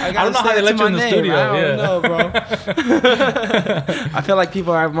 I don't know how they let you in the studio, I yeah. don't know, bro. I feel like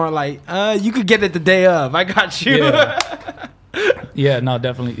people are more like, you could get it the day of. I got you. Yeah. Yeah, no,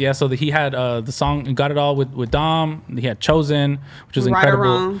 definitely. Yeah, so he had the song, Got It All with Dom. He had Chosen, which was Right or incredible.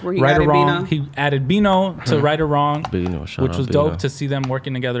 Wrong, where he Right or added Wrong. Bino. He added Bino to Right or Wrong, Bino, shout which out was Bino. dope to see them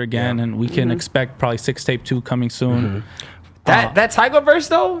working together again. And we can expect probably 6 Tape 2 coming soon. That Tiger verse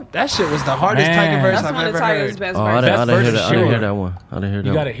though, that shit was the hardest Man. Tiger verse That's I've one of ever Tyler's heard. best Oh, I verses. didn't hear verse that. is I didn't hear sure. that one. I didn't hear that.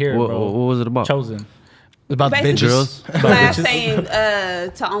 You gotta hear it, what, bro. what was it about? Chosen. About the Basically- bitches. Girls. Blast bitches.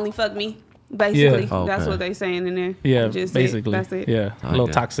 saying to only fuck me. Basically, Yeah. Oh, that's okay. what they saying in there. Yeah, Just basically. That's it. Yeah, a little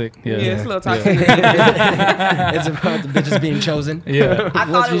Okay. toxic. Yeah. Yeah, it's a little toxic. It's about the bitches being chosen. Yeah. I thought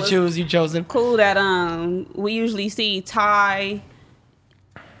Once it we was choose, you chosen. cool that we usually see Ty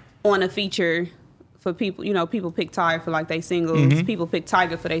on a feature for people. You know, people pick Ty for like they singles. People pick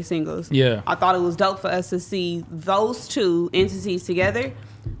Tyga for they singles. Yeah. I thought it was dope for us to see those two entities together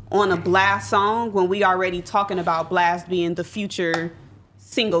on a Blast song when we already talking about Blast being the future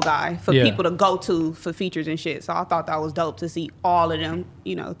single guy for Yeah. people to go to for features and shit. So I thought that was dope to see all of them,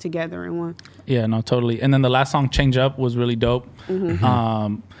 you know, together in one. Yeah, no, totally. And then the last song, Change Up, was really dope.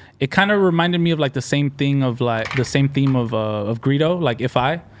 It kind of reminded me of like the same thing of like the same theme of Greedo, like If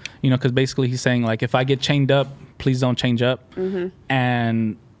I, you know, because basically he's saying like if I get chained up, please don't change up.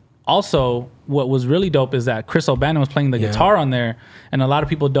 And also, what was really dope is that Chris O'Bannon was playing the guitar on there, and a lot of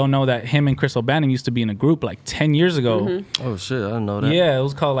people don't know that him and Chris O'Bannon used to be in a group like 10 years ago. Oh shit, I didn't know that. Yeah, it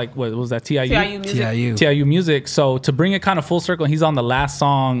was called like what was that TIU? TIU music. TIU. TIU music. So to bring it kind of full circle, he's on the last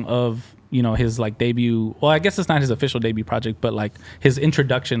song of you know, his like debut. Well, I guess it's not his official debut project, but like his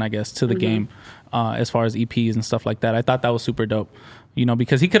introduction, I guess, to the game, as far as EPs and stuff like that. I thought that was super dope, you know,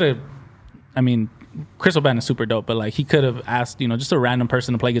 because he could have. I mean, Chris O'Bannon is super dope, but like he could have asked, you know, just a random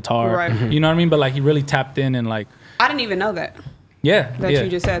person to play guitar, Right. you know what I mean? But like he really tapped in and like. I didn't even know that. Yeah, That yeah. you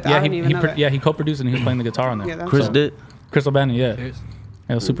just said that. Yeah, I didn't even know that. Yeah, he co-produced and he was playing the guitar on there. Yeah, that's Chris dope. did. Chris O'Bannon, yeah.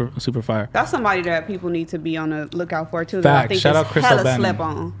 It was super fire. That's somebody that people need to be on the lookout for too. Facts. I think Shout it's out Chris hella O'Bannon. slept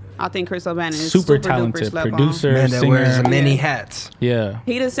on. I think Chris O'Bannon is Super duper talented slept on. producer, Man that singer. wears many Yeah. hats. Yeah.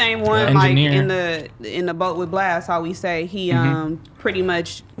 He the same one like Engineer. in the boat with Blast. How we say he pretty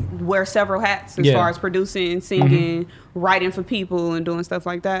much wears several hats as Yeah. far as producing, singing, writing for people, and doing stuff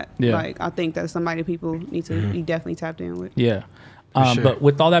like that. Yeah. Like I think that's somebody people need to be definitely tapped in with. Yeah. sure. But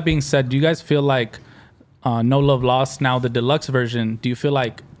with all that being said, do you guys feel like No Love Lost, now the deluxe version, do you feel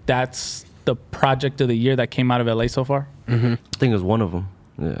like that's the project of the year that came out of LA so far? I think it's one of them.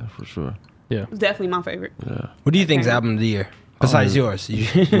 Yeah, for sure. Yeah. It's definitely my favorite. What do you think's album of the year besides yours?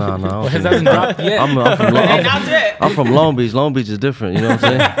 Nah, nah. His hasn't dropped yet. I'm from And not yet. I'm from Long Beach. Long Beach is different. You know what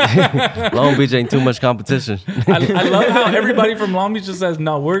I'm saying? Long Beach ain't too much competition. I love how everybody from Long Beach just says,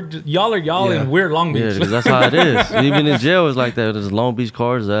 no, y'all are y'all Yeah. and we're Long Beach. Yeah, because that's how it is. Even in jail, it's like that. There's Long Beach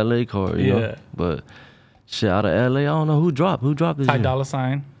cars, LA car. You Yeah. know? But shit, out of LA, I don't know who dropped. Who dropped this Ty year? Dolla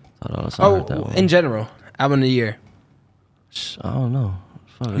 $ign. I heard that one. in general, album of the year. I don't know.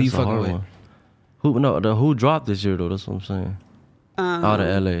 Fuck, Who that's you a fucking hard with? one. Who dropped this year though? That's what I'm saying. Out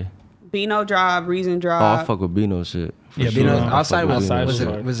of LA. Bino Drive, Reason Oh, I Drive. fuck with Bino shit. for Yeah, sure. Bino- I fuck Outside with was Bino Outside shit.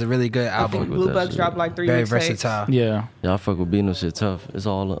 was was a really good I think album. with Blue that Bucks shit. dropped like 3 Very mixtapes. versatile. Yeah. Yeah, I fuck with Bino shit tough. It's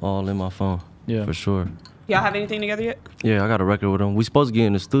all in my phone. Yeah. For sure. Y'all have anything together yet? Yeah, I got a record with him. We supposed to get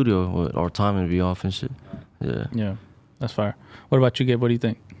in the studio with our timing be off and shit. Yeah. Yeah. That's fire. What about you, Gabe? What do you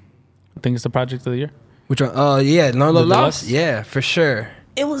think? Think it's the project of the year? Which one? Oh yeah, No Love The Lost. Deluxe? Yeah, for sure.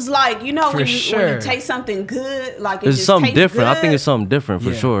 It was like, you know, For when sure. you taste something good, like it It's just something tastes different. I think good. it's something different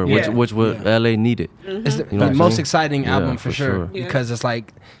for Yeah. sure. Yeah. Which what LA needed. It's the, You know what I'm most saying? exciting Yeah, album for for sure, sure. Yeah. because it's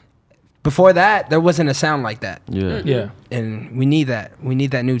like before that there wasn't a sound like that, Yeah. Yeah. and we need that. We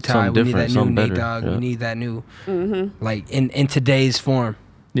need that new Ty. Something We need that different, new something Nate better, Dogg. yeah. We need that new like in today's form,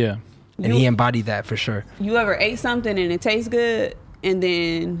 Yeah. and he embodied that for sure. You ever ate something and it tastes good, and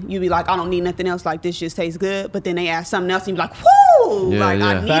then you be like, I don't need nothing else. Like this just tastes good. But then they add something else, and you be like, whoo! Yeah, like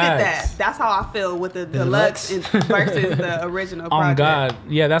I yeah. needed Facts. that. That's how I feel with the deluxe versus the original Oh project. God.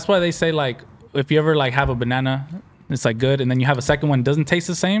 Yeah, that's why they say like if you ever like have a banana, it's like good, and then you have a second one doesn't taste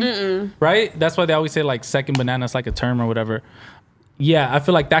the same, right? That's why they always say like second banana is like a term or whatever. Yeah, I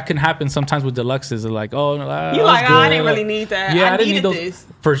feel like that can happen sometimes with deluxes. They're like, oh, You that's like, oh, I didn't good. really need that. Yeah, I didn't needed need those this.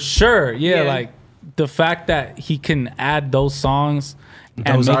 for sure. Yeah, Yeah. like the fact that he can add those songs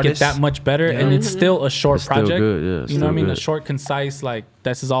and Those make artists. it that much better, and it's still a short It's still project. good, yeah, it's you know what I still mean? A good. short, concise, like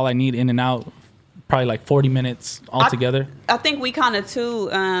this is all I need in and out. Probably like 40 minutes altogether. I think we kind of too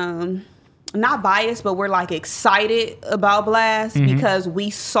not biased, but we're like excited about Blast because we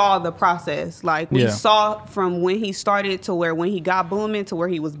saw the process. Like we Yeah. saw from when he started to where when he got booming to where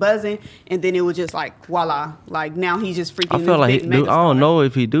he was buzzing, and then it was just like voila. Like now he's just freaking. I feel this like big he do. I megastar. don't know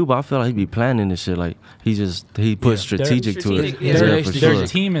if he do, but I feel like he be planning this shit. Like he put strategic to it. strategic. Yeah, Yeah, very for Their sure.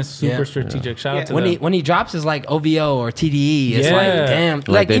 team is super Yeah. strategic. Shout out to When them. when he drops is like OVO or TDE. It's Yeah. like damn.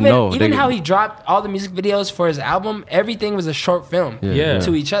 Like they even know. even They- how he dropped all the music videos for his album, everything was a short film Yeah.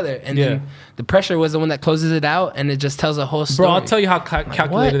 to each other, and Yeah. then the pressure was the one that closes it out, and it just tells a whole story. Bro, I'll tell you how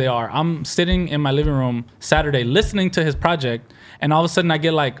calculated what? they are. I'm sitting in my living room Saturday listening to his project, and all of a sudden I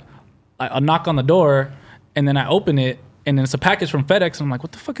get like a knock on the door, and then I open it, and then it's a package from FedEx, and I'm like,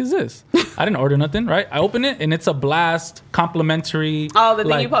 what the fuck is this? I didn't order nothing, right? I open it, and it's a Blast complimentary. Oh, the thing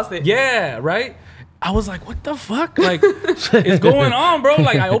like, you posted. Yeah, right? I was like, what the fuck? Like, it's going on, bro.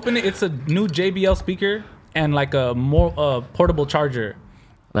 Like, I open it, it's a new JBL speaker and like a more portable charger.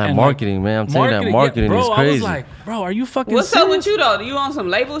 That And, marketing, man. I'm telling you, that marketing bro, is I crazy. was like, bro, are you fucking What's serious? up with you though? You on some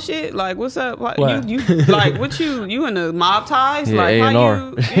label shit? Like, what's up? What? What? You like what you in the mob ties? Yeah, like how A&R.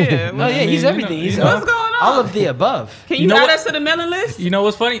 you? Yeah. Oh yeah, he's you know- everything. you He's know- What's going on? all of the above. Can You you, know add what- us to the mailing list? You know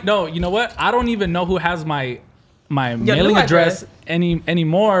what's funny? No, you know what? I don't even know who has my mailing new address address.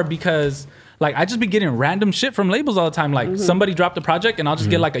 anymore because like I just be getting random shit from labels all the time. Like somebody dropped a project and I'll just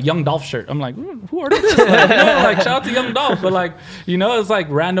get like a Young Dolph shirt. I'm like, who ordered this? Like, like shout out to Young Dolph, but like you know, it's like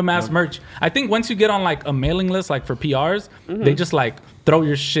random ass merch. I think once you get on like a mailing list, like for PRs, they just like throw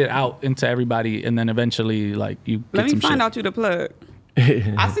your shit out into everybody, and then eventually like you get Let me some find shit. out you the plug.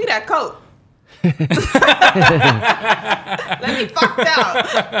 I see that coat. Let me fucked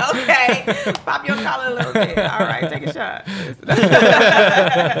out. Okay. Pop your collar a little bit. All right, take a shot.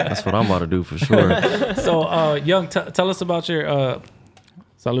 That's what I'm about to do for sure. So, Young, tell us about your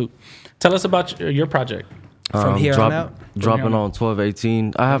salute. Tell us about your project. From here on out? Dropping on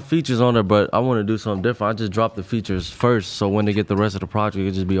 12/18. I have features on there, but I want to do something different. I just drop the features first, so when they get the rest of the project,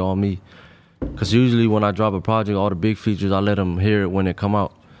 it just be all me. Because usually when I drop a project, all the big features, I let them hear it when they come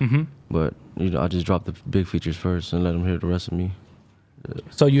out. Mm-hmm. But I just drop the big features first and let them hear the rest of me.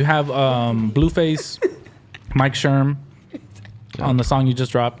 So you have Blueface, Mike Sherm on the song you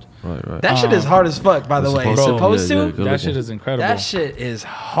just dropped. Right. That shit is hard as fuck, by the way. Supposed to? Good That looking. shit is incredible. That shit is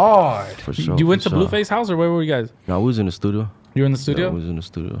hard. For sure. You went for to sure. Blueface house or where were you guys? No, I was in the studio. You were in the Yeah, studio? I was in the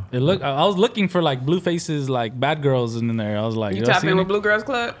studio. It looked. I was looking for like Blueface's like bad girls in there. I was like, You y'all tap see in any? with Blue Girls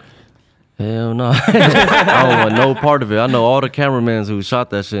Club? Hell no. I don't want no part of it. I know all the cameramans who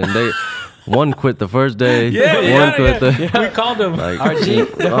shot that shit, and one quit the first day. One quit We called him. like,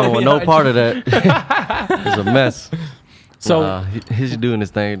 RG? I don't want no part of that. It's a mess. So Nah, he's doing his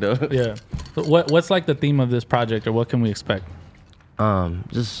thing though. yeah, so what's like the theme of this project, or what can we expect?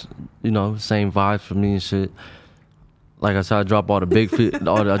 Just same vibes for me and shit. Like I said, I drop all the big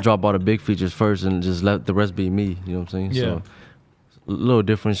features first, and just let the rest be me. You know what I'm saying? Yeah. So a little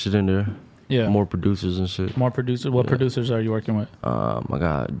different shit in there. Yeah, More producers and shit. more producers. What producers are you working with? I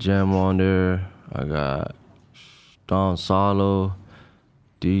got Jam on there. I got Don Solo,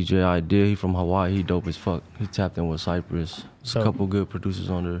 DJ Idea. He from Hawaii. He dope as fuck. He tapped in with Cypress. There's So- a couple good producers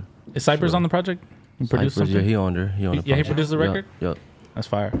on there. Is Cypress Sure. on the project? You produced Cypress, something? yeah, he on there. He on the Yeah, he project. produced the record? Yep. That's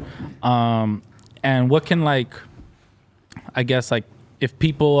fire. And what can I guess if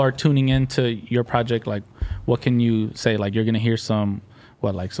people are tuning into your project, like what can you say? Like you're gonna hear some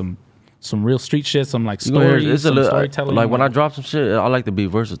real street shit, some like You gonna hear- stories, it's a some little, storytelling. like when I drop some shit, I like to be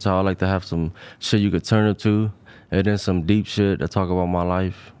versatile. I like to have some shit you could turn up to, and then some deep shit that talk about my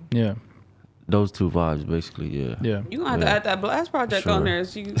life. yeah, Those two vibes, basically. Yeah. yeah. You gonna have to Yeah. add that Blast project Sure. on there,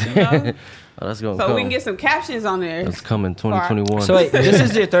 so you know, Oh, that's gonna so come. we can get some captions on there. That's coming 2021. So wait, this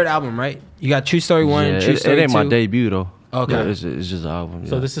is your third album, right? You got True Story 1, yeah, True it Story ain't 2. my debut though. Okay. Yeah, it's just an album.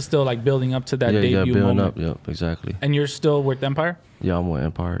 So yeah. this is still like building up to that yeah, debut building moment. up. Yep, exactly. And you're still with Empire. Yeah, I'm with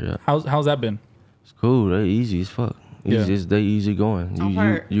Empire. Yeah, How's that been? it's cool. They easy as fuck. Yeah. They easy going. I've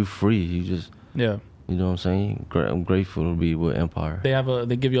heard. You free. You just Yeah, you know what I'm saying. I'm grateful to be with Empire.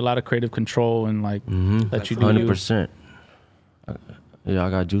 they give you a lot of creative control and like Mm-hmm. let you do 100%. Yeah, I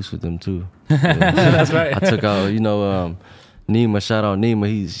got juice with them too. That's right. I took out, Nima. Shout out Nima.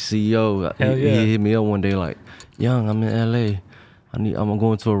 He's CEO. Hell yeah. He hit me up one day like, "Young, I'm in LA. I'm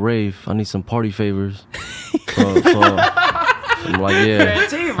going to a rave. I need some party favors." so I'm like, yeah.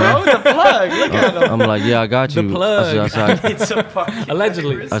 Team, bro, the plug. Look at him. I'm like, yeah, I got you. The plug. I said,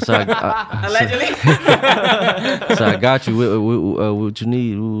 Allegedly. Allegedly. I got you. What you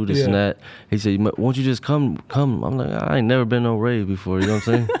need? Ooh, this and Yeah. that. He said, "Won't you just come?" I'm like, I ain't never been no rave before. You know what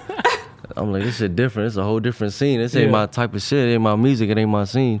I'm saying? I'm like, this shit different. It's a whole different scene. This ain't Yeah. my type of shit. It ain't my music. It ain't my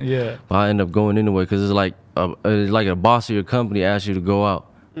scene. Yeah. But I end up going anyway because it's like a boss of your company asks you to go out.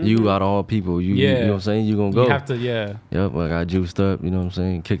 You out of all people. You know what I'm saying? You gonna go. You have to, yeah. Yep, I got juiced up, you know what I'm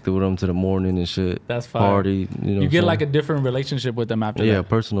saying? Kicked it with them to the morning and shit. That's fire. Party, you know. You get like a different relationship with them after yeah, that.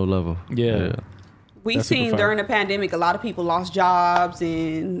 personal level. Yeah. We That's super seen fire. during the pandemic, a lot of people lost jobs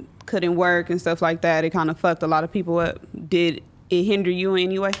and couldn't work and stuff like that. It kind of fucked a lot of people up. Did it hinder you in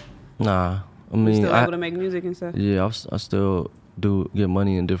any way? Nah, I You mean, still able to make music and stuff? yeah, I still do get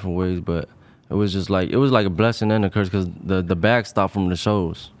money in different ways, but it was just like a blessing and a curse because the bag stopped from the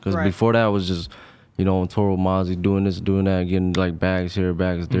shows. Because Right. before that, I was just on tour with Mozzie, doing this, doing that, getting like bags here,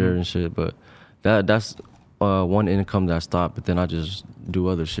 bags there, and shit. But that's one income that stopped. But then I just do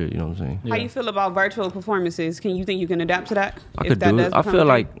other shit. You know what I'm saying? How you feel about virtual performances? Can you think you can adapt to that? I if could that do does it. I become feel a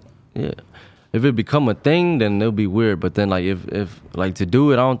like, yeah, if it become a thing, then it'll be weird. But then like if like to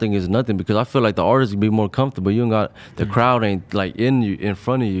do it, I don't think it's nothing because I feel like the artist can be more comfortable. You don't got the crowd ain't like in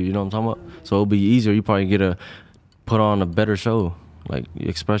front of you. You know what I'm talking about? So it'll be easier. You probably put on a better show, like you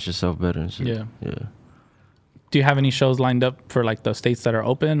express yourself better and shit. Yeah. Yeah. Do you have any shows lined up for like the states that are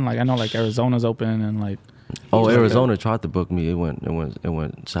open? Like I know like Arizona's open and like Oh, like Arizona tried to book me. It went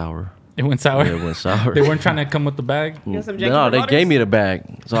sour. it went sour. Yeah, it went sour. They weren't trying to come with the bag. You got some janky No, they promoters? gave me the bag,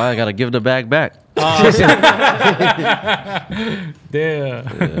 so I gotta give the bag back. Yeah.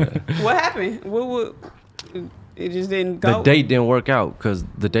 What happened? What it just didn't go? The date didn't work out because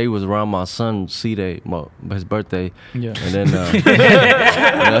the day was around my son's C-Day, his birthday. Yeah. And then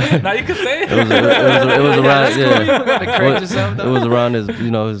Now you can say it was around to correct yourself, it was around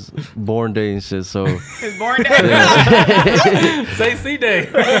his born day and shit. So His born day. say C Day.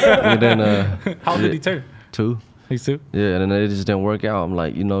 and then How did he turn? 2. He's 2. Yeah, and then it just didn't work out. I'm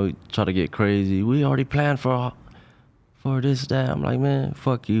like, try to get crazy. We already planned for this, that. I'm like, man,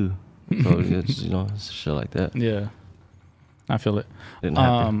 fuck you. So it's, it's shit like that. Yeah. I feel it. Didn't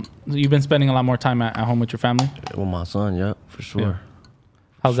happen. You've been spending a lot more time at home with your family. With my son, yep, for sure. Yeah.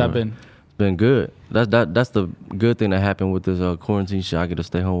 How's that Sure. been? Been good. That's the good thing that happened with this quarantine shit. I get to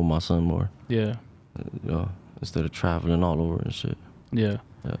stay home with my son more, Yeah, you know, instead of traveling all over and shit. yeah.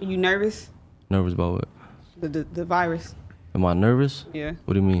 Are you nervous? Nervous about what? The virus. Am I nervous? Yeah.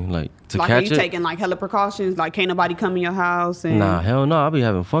 What do you mean? Like to Like, are catch you it? taking like hella precautions? Like, can't nobody come in your house? And Nah, hell no. I'll be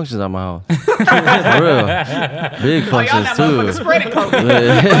having functions at my house. For real. Big Oh, y'all functions that too. motherfucker spreading COVID.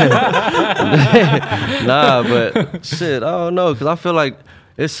 Nah, but shit, I don't know. Cause I feel like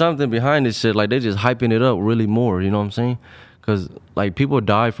it's something behind this shit. Like they just hyping it up really more. You know what I'm saying? Cause like people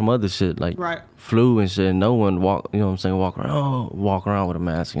die from other shit, like Right. flu and shit. And no one walk. You know what I'm saying? Walk around with a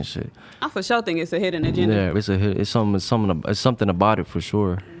mask and shit. I for sure think it's a hidden agenda. Yeah, it's a hit. It's something about it for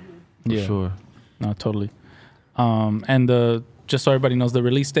sure. For Yeah. sure. No, totally. And just so everybody knows, the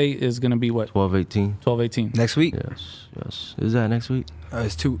release date is gonna be what? 12/18. 12/18. Next week. Yes. Is that next week?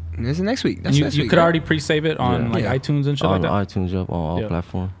 It's two. Is it next week? And That's you next you week, could right? already pre-save it on Yeah. like Yeah. iTunes and shit On like that. iTunes, up on all Yeah.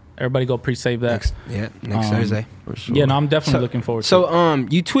 platforms. Everybody go pre-save that. Next Thursday. For sure. Yeah, no, I'm definitely looking forward to it. So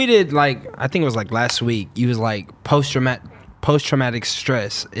you tweeted like I think it was like last week. You was like post traumatic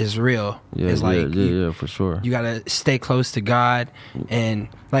stress is real. Yeah, it's like yeah, for sure. you gotta stay close to God and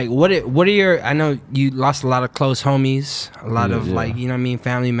like what are your? I know you lost a lot of close homies, a lot Yeah, of yeah. like you know what I mean,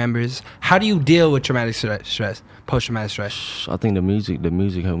 family members. How do you deal with traumatic stress, post traumatic stress? I think the music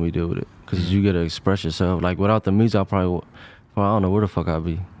helped me deal with it because you get to express yourself. Like without the music, I don't know where the fuck I'd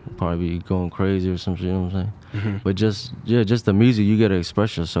be. Probably be going crazy or some shit. You know what I'm saying? But just the music, you get to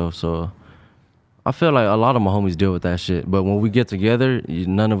express yourself. So I feel like a lot of my homies deal with that shit. But when we get together,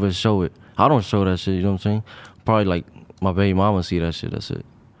 none of us show it. I don't show that shit. You know what I'm saying? Probably like my baby mama see that shit. That's it.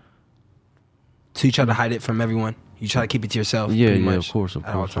 So you try to hide it from everyone. You try to keep it to yourself. Yeah, pretty yeah, much of course. at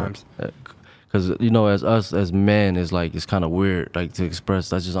all times. Because you know, as us as men, it's like it's kind of weird, like to express.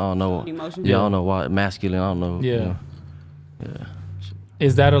 That's just I don't know. Emotions. Yeah, I don't know why masculine. I don't know. Yeah. You know? Yeah.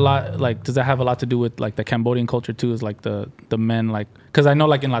 Is that a lot? Like, does that have a lot to do with like the Cambodian culture too? Is like the men like? Because I know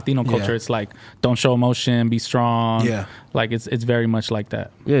like in Latino culture, Yeah. it's like don't show emotion, be strong. Yeah. Like it's very much like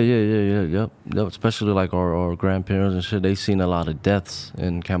that. Yep. Especially like our grandparents and shit. They seen a lot of deaths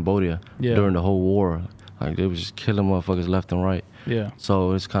in Cambodia Yeah. during the whole war. Like they was just killing motherfuckers left and right. Yeah.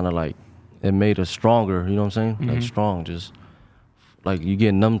 So it's kind of like it made us stronger. You know what I'm saying? Like strong. Just like you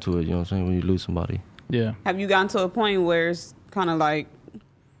get numb to it. You know what I'm saying? When you lose somebody. Yeah. Have you gotten to a point where it's kind of like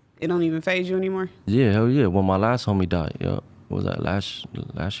it don't even phase you anymore? Yeah, hell yeah. When my last homie died, what was that last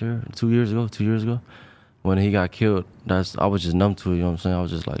year? 2 years ago? When he got killed, I was just numb to it, you know what I'm saying? I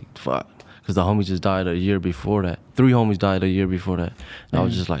was just like, fuck. Because the homie just died a year before that. 3 homies died a year before that. And I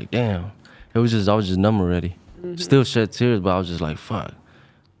was just like, damn. I was just numb already. Still shed tears, but I was just like, fuck. I think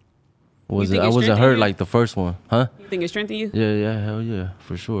wasn't it strengthened hurt you? like the first one, huh? You think it strengthened you? Yeah, hell yeah,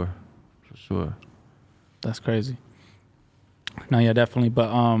 for sure. That's crazy. No, yeah, definitely. But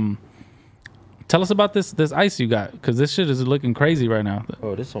tell us about this ice you got, because this shit is looking crazy right now.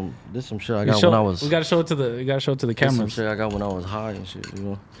 Oh, this some shit I You got show- when I was. We gotta show it to the. You gotta show it to the This some cameras. shit I got when I was high and shit, you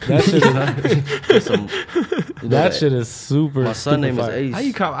know. That shit is. This some, you know That shit is super. My son name is fire. Ace. How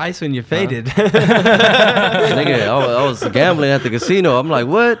you call ice when you're faded? Nigga, I was gambling at the casino. I'm like,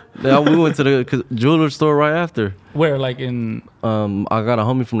 what? Then we went to the jeweler store right after. Where like in? I got a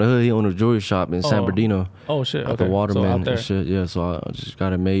homie from the hood. He owned a jewelry shop in San Oh. Bernardino. Oh shit. At Okay. the Waterman So out there. and shit. Yeah, so I just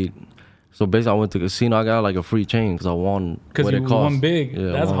got it made. So basically, I went to the casino. I got like a free chain because I won. 'Cause what you it cost. won big. Yeah,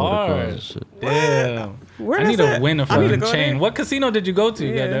 I That's won what it cost hard. and shit. Damn. Where I is need to that? win a I need to fucking go chain. there. What casino did you go to?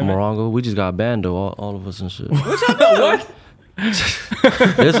 Yeah. Goddamn it? Morongo. We just got banned though, all of us and shit. What?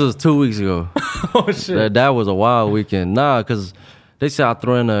 This was 2 weeks ago. Oh shit. That was a wild weekend. Nah, cause they said I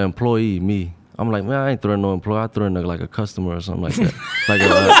throw in an employee, me. I'm like, man, I ain't throwing no employee. I throw in like a customer or something like that. Like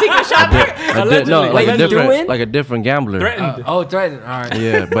Secret shopper? Allegedly. like a different gambler. Threatened. Threatened. All right.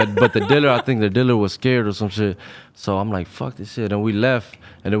 Yeah, but the dealer, I think the dealer was scared or some shit. So I'm like, fuck this shit. And we left,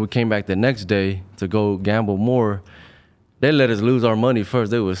 and then we came back the next day to go gamble more. They let us lose our money first.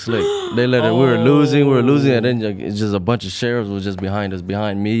 They were slick. They let it. We were losing, and then it's just a bunch of sheriffs was just behind us,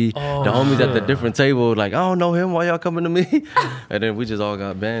 behind me. The homies at the different table were like, I don't know him. Why y'all coming to me? And then we just all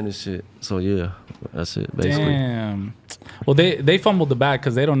got banned and shit. So yeah, that's it basically. Damn. Well, they fumbled the bag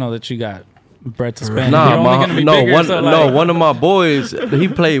because they don't know that you got bread to spend. Nah, You're only gonna be bigger, so, like- one of my boys, he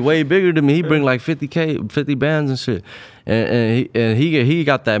played way bigger than me. He bring like 50 bands and shit, and he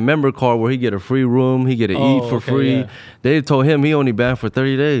got that member card where he get a free room, he get to eat for okay, free. yeah. They told him he only banned for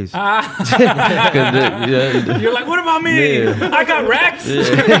 30 days. You're like, what about me? Yeah. I got racks. You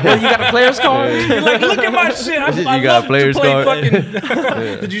got a player's card? You're like, look at my shit. I got love a player's to play card.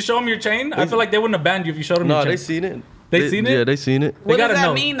 Fucking Did you show them your chain? I feel like they wouldn't have banned you if you showed them No, your chain. they seen it. They seen it? Yeah, they seen it. What does gotta that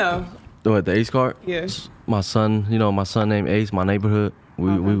know. mean though? What, the Ace card? Yeah. My son, my son named Ace, my neighborhood. We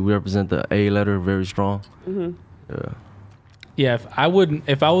represent the A letter very strong. Yeah,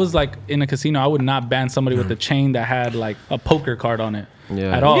 if I was like in a casino, I would not ban somebody with a chain that had like a poker card on it.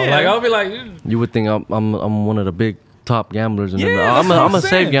 Yeah. At all. Yeah. Like I would be like, You would think I'm one of the big top gamblers. And Yeah, I'm that's what I'm a safe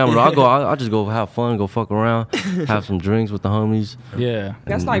saying. gambler. I just go have fun, go fuck around, have some drinks with the homies. yeah,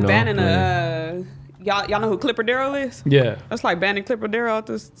 That's And, like you know, banning yeah. y'all know who Clipper Darrell is? yeah. That's like banning Clipper Darrell out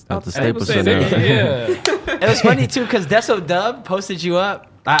the Staples Center. Center. Yeah. It was funny too because Deso Dub posted you up.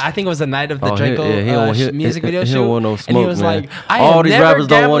 I think it was the night of the Oh, Draco music video he shoot. don't want no and he smoke, was man. like, I All am these never rappers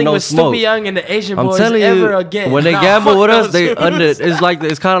don't want gambling no with smoke. Stupid Young and the Asian I'm boys telling ever you, again. when they Nah, gamble fuck with us, those they dudes.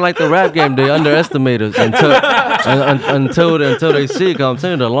 it's kind of like the rap game. They underestimate us until they see it. 'Cause I'm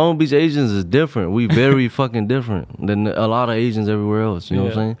telling you, the Long Beach Asians is different. We very fucking different than a lot of Asians everywhere else. You know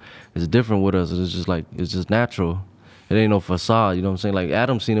what I'm Yeah. saying? It's different with us. It's just natural. It ain't no facade. You know what I'm saying? Like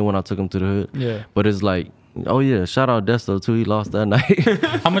Adam seen it when I took him to the hood. Yeah. But it's like, oh yeah, shout out Desto too. He lost that night.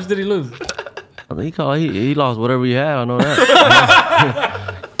 How much did he lose? I think he lost whatever he had. I know that.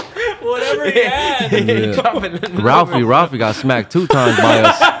 Whatever he had. Yeah. Ralphie got smacked 2 times by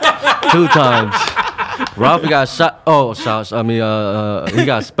us. 2 times. Ralphie got shot. He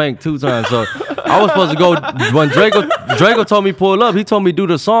got spanked 2 times. So I was supposed to go when Draco told me pull up. He told me do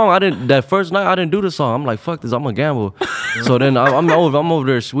the song. That first night I didn't do the song. I'm like, fuck this. I'm gonna gamble. So then I'm over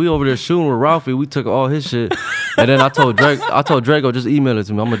there. We over there shooting with Ralphie. We took all his shit, and then I told Draco just email it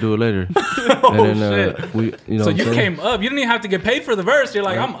to me. I'm gonna do it later. And then shit. we, you know. So what you I'm saying? came up. You didn't even have to get paid for the verse. You're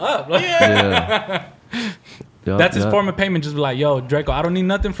like, I'm up. Like, Yeah. Yup, that's his yup. form of payment. Just be like, yo, Draco, I don't need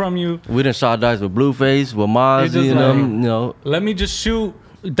nothing from you. We done shot dice with Blueface, with It's just Mozzie, and like- them. You know, Let me just shoot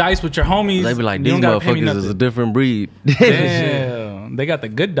dice with your homies. they be like, You these don't gotta pay me motherfuckers is a nothing. different breed. Damn, they got the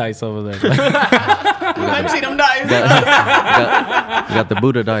good dice over there. Let me see them dice. got the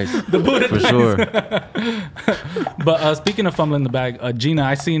Buddha dice. The Buddha for dice. sure. But speaking of fumbling the bag, Gina,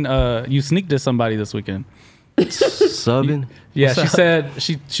 I seen you sneak diss somebody this weekend. Subbing. Yeah, she said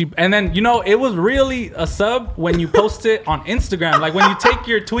she and then it was really a sub when you post it on Instagram. Like when you take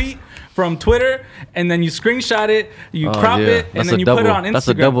your tweet from Twitter and then you screenshot it, you Oh, crop yeah. it, and That's then a you put it double- on Instagram. that's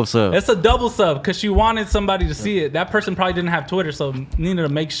a double sub. It's a double sub because she wanted somebody to see it. That person probably didn't have Twitter, so needed to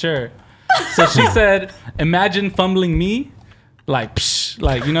make sure. So she said, "Imagine fumbling me, like, psh,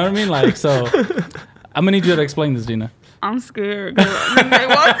 like you know what I mean, like." So I'm gonna need you to explain this, Gina. I'm scared. girl. They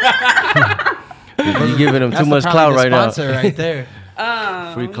walk- You giving them too That's much probably clout the right now. sponsor right there.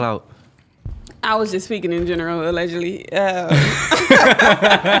 Free clout. I was just speaking in general, allegedly.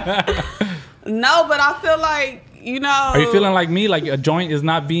 No, but I feel like, Are you feeling like me? Like a joint is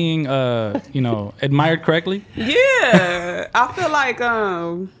not being, admired correctly? Yeah. I feel like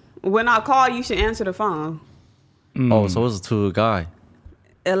when I call, you should answer the phone. Oh, so it's to a guy.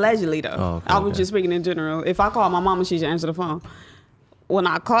 Allegedly, though. Oh, okay, I was okay. just speaking in general. If I call my mama, she should answer the phone. When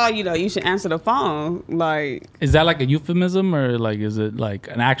I call you, though, you should answer the phone. Like, Is that like a euphemism or like is it like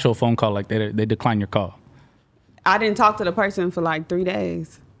an actual phone call? Like they decline your call? I didn't talk to the person for like 3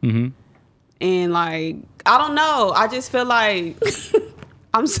 days. Mm-hmm. And like, I don't know. I just feel like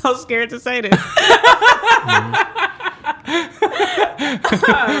I'm so scared to say this.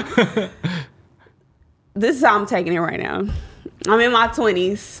 This is how I'm taking it right now. I'm in my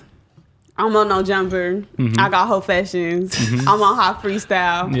 20s. I'm on no jumper. I got whole fashions. I'm on hot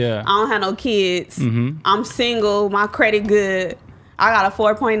freestyle. Yeah. I don't have no kids. I'm single. My credit good. I got a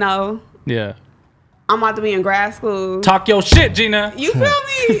 4.0. Yeah. I'm about to be in grad school. Talk your shit, Gina. You feel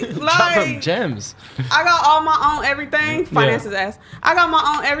me? Drop them Like, gems. I got all my own everything. Finances ass. I got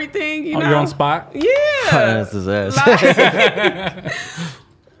my own everything. You On know. your own spot. Yeah. Finances ass. Like,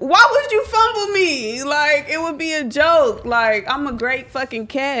 why would you fumble me? Like, it would be a joke. Like, I'm a great fucking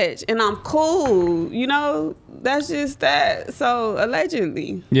catch and I'm cool. That's just that. So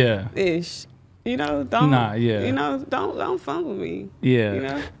allegedly Yeah. ish. Don't Nah, yeah. Don't fumble me.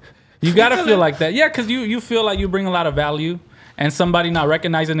 Yeah. You gotta feel like that. Yeah, because you feel like you bring a lot of value and somebody not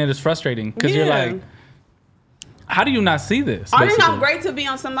recognizing it is frustrating. Because you're Yeah. like, how do you not see this? I think basically? I'm great to be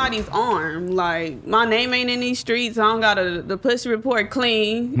on somebody's arm. Like, my name ain't in these streets. I don't got the pussy report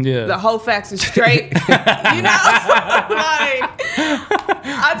clean. Yeah. The whole facts is straight. Like,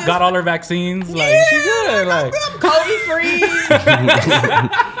 I just Got all her vaccines. Like, she good. Like, I'm COVID free.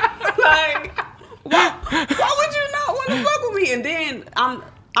 Like, why would you not want to fuck with me? And then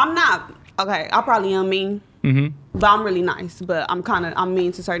I'm not okay. I probably am mean. But I'm really nice. But I'm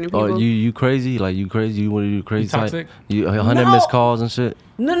mean to certain people. Oh, you crazy? Like you crazy? You want to do crazy? You toxic? Type? You 100 missed calls and shit.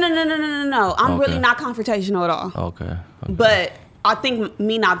 No. I'm Okay. really not confrontational at all. Okay. But I think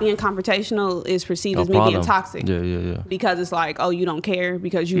me not being confrontational is perceived A as me being problem. toxic. Yeah. Because it's like, oh, you don't care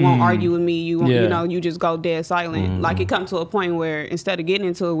because you won't argue with me. You won't, Yeah. you know, you just go dead silent. Like it comes to a point where instead of getting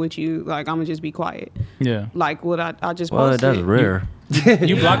into it with you, like I'm gonna just be quiet. Yeah. Like what I just Well, posted. that's rare.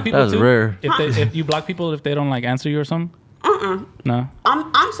 You block people That's too? rare. If you block people if they don't like answer you or something? No.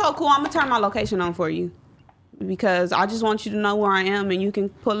 I'm so cool. I'm gonna turn my location on for you because I just want you to know where I am and you can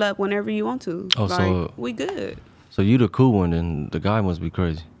pull up whenever you want to. Oh, like, so- we good. So you the cool one, and the guy must be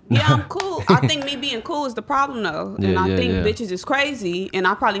crazy. Yeah, I'm cool. I think me being cool is the problem though. And Yeah, I yeah, think yeah. bitches is crazy and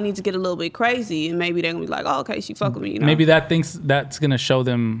I probably need to get a little bit crazy and maybe they're gonna be like, oh, okay, she fuck with me. You know? Maybe that's gonna show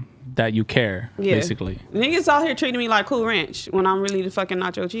them that you care, Yeah. basically. Niggas out here treating me like Cool Ranch when I'm really the fucking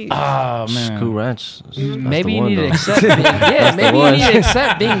nacho cheese. Oh man. Cool Ranch. That's Maybe the you one, need to though. accept being, yeah, maybe you one. need to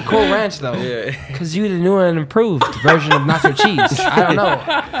accept being Cool Ranch though. Cause you the new and improved version of nacho cheese. I don't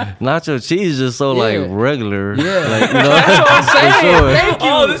know. Nacho cheese is just so like Yeah. regular. Yeah. Like, you know, That's what I'm saying. for sure. Thank you.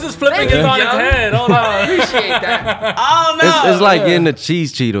 Oh, this is flipping Thank it you, on its yo. head. Hold on. Appreciate that. Oh no. It's like getting the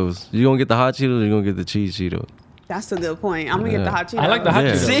cheese Cheetos. You gonna get the hot Cheetos, or you gonna get the cheese Cheetos. That's a good point. I'm gonna get the hot Cheetos. I like the hot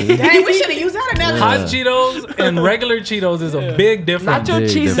Yeah. Cheetos. See? Dang, we should have used that analogy. Hot Cheetos and regular Cheetos is a big difference. Nacho Big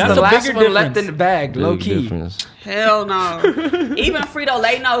cheese is difference. the That's a last bigger one left difference. in the bag, low Big key. difference. Hell no. Even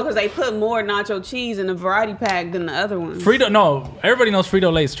Frito-Lay know because they put more nacho cheese in the variety pack than the other ones. Everybody knows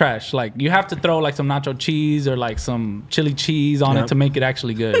Frito-Lay's trash. Like, you have to throw like some nacho cheese or like some chili cheese on it to make it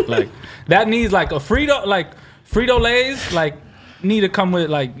actually good. Like, that needs like a Frito-Lay's like need to come with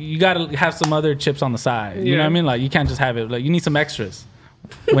like, you gotta have some other chips on the side. You know what I mean? Like, you can't just have it. Like, you need some extras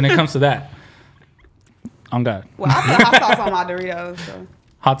when it comes to that. On God. Well, I put hot sauce on my Doritos so.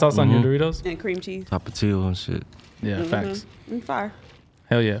 Hot sauce on your Doritos? And cream cheese. Tapatio and shit. Yeah, facts. Fire.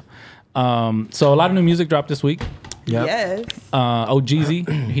 Hell yeah. So a lot of new music dropped this week. Yep. Yes.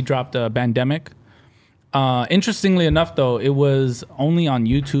 Jeezy, he dropped Bandemic. Interestingly enough, though, it was only on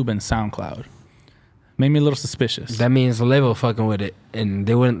YouTube and SoundCloud. Made me a little suspicious. That means the label fucking with it, and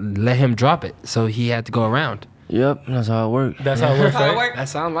they wouldn't let him drop it, so he had to go around. Yep, that's how it works. That's how it works, How it right? work? That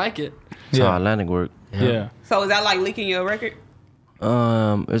sound like it. That's Yeah. how Atlantic work. Yeah. So is that like leaking your record?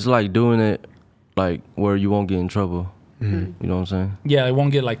 It's like doing it like where you won't get in trouble. You know what I'm saying? Yeah, it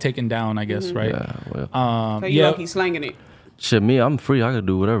won't get like taken down, I guess, right? Yeah. Well, So you yeah. low-key slanging it. shit, me, I'm free. I could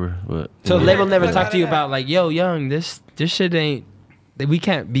do whatever. But So the yeah. label never Look talked at to you that. about like, yo, young, this shit ain't. We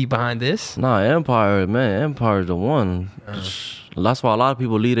can't be behind this. Nah, Empire, man, Empire's the one. That's why a lot of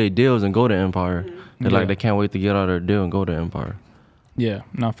people leave their deals and go to Empire. They're Yeah. like they can't wait to get out of their deal and go to Empire. Yeah,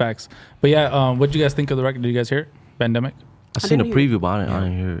 no facts. But yeah, what did you guys think of the record? Did you guys hear it? Pandemic? I seen a didn't hear preview, but I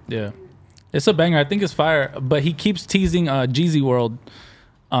didn't hear it. Yeah. It's a banger. I think it's fire. But he keeps teasing Jeezy World.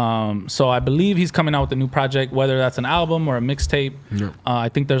 So I believe he's coming out with a new project, whether that's an album or a mixtape. I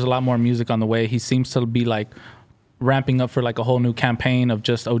think there's a lot more music on the way. He seems to be like ramping up for like a whole new campaign of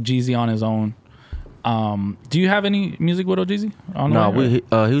just OGeezy on his own. Do you have any music with OGeezy? Nah,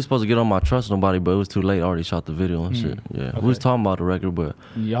 he was supposed to get on my Trust Nobody, but it was too late. I already shot the video and shit. Yeah, we was talking about the record, but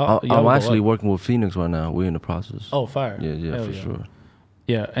Y'all I'm will actually go up. working with Phoenix right now. We're in the process. Oh, fire. yeah, Hell for sure.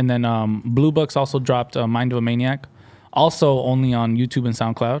 Yeah, and then Blue Bucks also dropped Mind of a Maniac, also only on YouTube and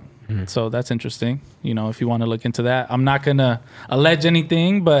SoundCloud. So that's interesting. You know, if you want to look into that, I'm not gonna allege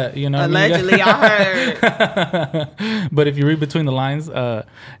anything, but you know, what I mean? Allegedly, I heard. But if you read between the lines,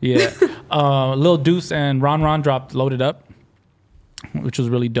 yeah, Lil Deuce and Ron dropped Loaded Up, which was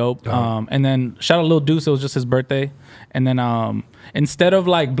really dope. And then shout out Lil Deuce, it was just his birthday, and then instead of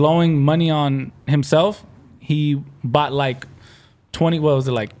like blowing money on himself, he bought like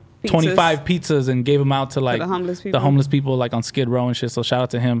 25 pizzas and gave them out to like the homeless people? like on Skid Row and shit. So shout out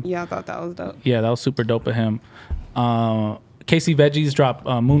to him. Yeah, I thought that was dope. Yeah, that was super dope of him. Casey Veggies dropped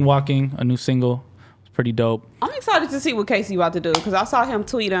Moonwalking, a new single. It's pretty dope. I'm excited to see what Casey about to do because I saw him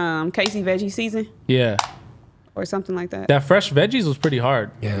tweet Casey Veggie Season Yeah. or something like that. That Fresh Veggies was pretty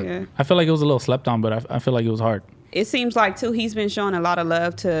hard. Yeah. I feel like it was a little slept on, but I feel like it was hard. It seems like too he's been showing a lot of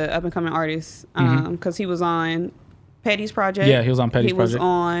love to up and coming artists because he was on Petty's project. Yeah, he was on Petty's project. He was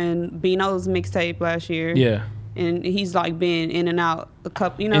on Bino's mixtape last year. Yeah. And he's like been in and out a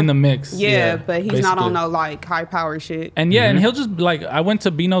couple, you know, In the mix. Yeah, but he's not on basically. no like high power shit. And yeah, and he'll just like, I went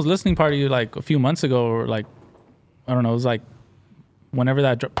to Bino's listening party like a few months ago, or like, I don't know, it was like whenever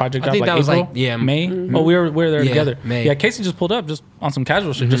that project I dropped, think like that was, April, like, yeah, May. Oh, we were there Yeah, together. May. Yeah, Casey just pulled up just on some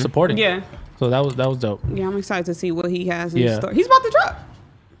casual shit, just supporting. Yeah. So that was dope. Yeah, I'm excited to see what he has in Yeah. store. He's about to drop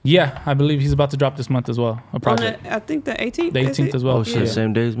Yeah, I believe he's about to drop this month as well. A on project. I think the 18th. The is 18th it? as well. Oh shit, Yeah.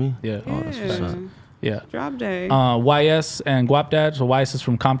 same day as me. Yeah. Oh, that's what's up. Yeah. Drop day. YS and Guapdad. So YS is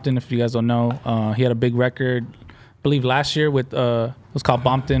from Compton, if you guys don't know. He had a big record, I believe last year with it was called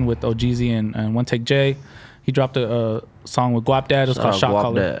Bompton with OGeezy and One Take J. He dropped a song with Guap Dad. It was called Shout out Shot Guap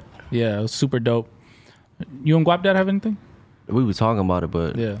Caller. Dad. Yeah, it was super dope. You and Guap Dad have anything? We were talking about it,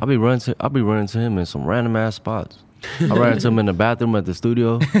 but Yeah. I'll be running to him in some random ass spots. I ran into him in the bathroom at the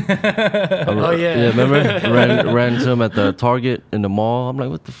studio. Oh, yeah. Yeah, remember? ran into him at the Target in the mall. I'm like,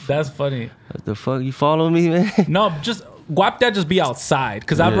 what That's funny. the fuck? You following me, man? No, just Guap Dad just be outside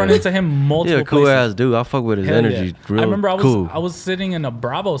because I've Yeah. run into him multiple Yeah, cool places. ass dude. I fuck with his Hell energy. yeah. Real I remember cool. I was sitting in a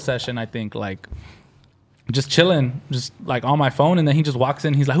Bravo session, I think, like just chilling, just like on my phone, and then he just walks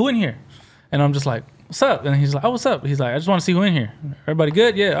in. He's like, "Who in here?" And I'm just like, "What's up?" And he's like, "Oh, what's up?" He's like, "I just want to see who in here. Everybody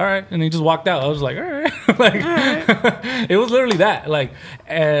good? Yeah, all right." And he just walked out. I was like, "All right." Like, it was literally that. Like,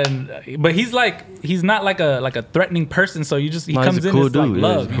 but he's not like a threatening person. So he No, comes he's a in cool as like dude. Yeah,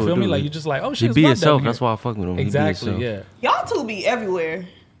 love. he's a You cool feel me? dude. Like you just like, oh shit, He it's be love himself. down That's here. why I fuck with him. He be Exactly. himself. Yeah. Y'all two be everywhere.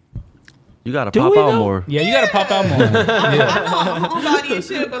 You gotta Do pop we out though? more. Yeah, you gotta pop out more. Yeah. I'm homebody and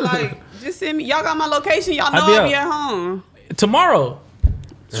shit, but like, just send me. Y'all got my location. Y'all know I'll be I'll be out. at home. Tomorrow,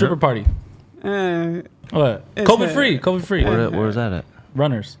 stripper party. Uh, What? It's COVID free. COVID free. Where's that at?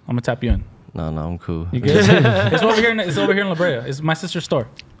 Runners. I'm gonna tap you in. No, I'm cool. You good? It's over here. It's over here in La Brea. It's my sister's store.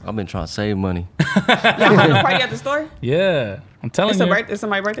 I've been trying to save money. y'all having a party at the store? Yeah, I'm telling It's you. It's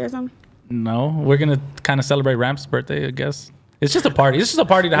somebody's birthday or something? No, we're gonna kind of celebrate Ramp's birthday, I guess. It's just a party. It's just a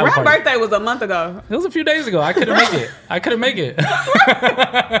party to have a My party. birthday was a month ago. It was a few days ago. I couldn't make it. I couldn't make it. My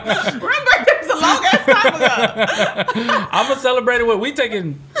birthday was a long ass time ago. I'm gonna celebrate it with we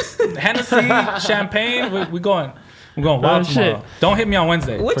taking Hennessy, champagne. We're going wild shit. tomorrow. Don't hit me on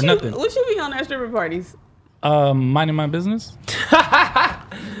Wednesday What for you nothing. What you be on at stripper parties? Minding my business.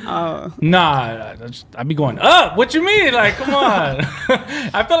 Nah, I be going up. What you mean? Like, come on.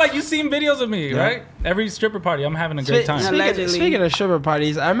 I feel like you've seen videos of me, right? Every stripper party, I'm having a great time. Allegedly. Speaking of stripper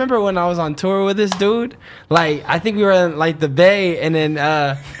parties, I remember when I was on tour with this dude. Like, I think we were in like the Bay, and then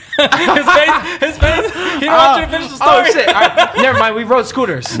his face. He don't want you to finish the story. oh shit! All right, never mind. We rode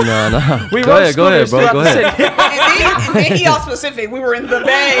scooters. No. We Go rode ahead, scooters bro. throughout Go the ahead. city. and then he all specific. We were in the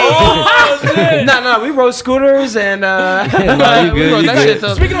Bay. Oh, shit. No, we rode scooters and No, you we good, rode you that good. shit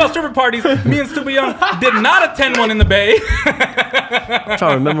till- Speaking about stripper parties, me and Stupid Young did not attend one in the Bay. I'm trying to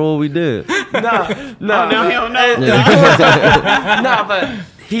remember what we did. no, Now he don't know. no, but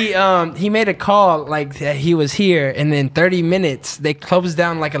he made a call like that he was here, and then 30 minutes they closed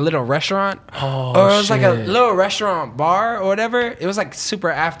down like a little restaurant, or it was like a shit. little restaurant bar or whatever. It was like super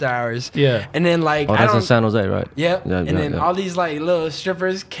after hours. Yeah. and then like Oh, I that's in don't. San Jose, right? Yep. Yeah, and yeah, then yeah. all these like little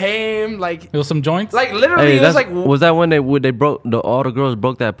strippers came, like It was some joints. literally Hey, it was that's, like was that when they broke all the girls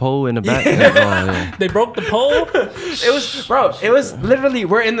broke that pole in the back? Oh, yeah. They broke the pole. it was, bro. It was literally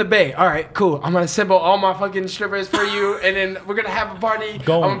we're in the Bay. All right, cool. I'm gonna assemble all my fucking strippers for you, and then we're gonna have a party.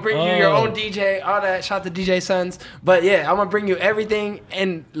 Going. I'm gonna bring you your Oh. own DJ, all that. Shout out to DJ Sons. But yeah, I'm gonna bring you everything,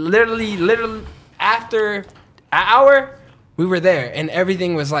 and literally after an hour, we were there, and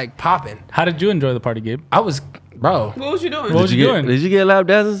everything was like popping. How did you enjoy the party, Gabe? I was, bro. What was you doing? What was you doing? Did you get lap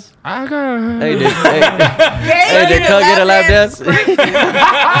dances? I got. Hey, did Cug get a lap dance?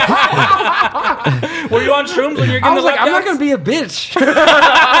 Were you on shrooms when you were getting I was the like, lap I'm not dance? gonna be a bitch.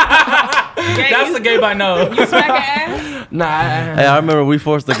 That's the Gabe I know. You smacking ass? Nah. Hey, I remember we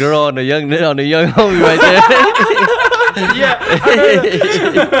forced the girl on the young homie right there.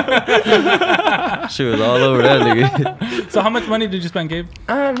 She was all over that nigga. So how much money did you spend, Gabe?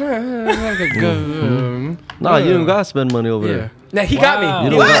 Like a good. No, you don't gotta spend money over Yeah. there. Now he Wow. got me. You He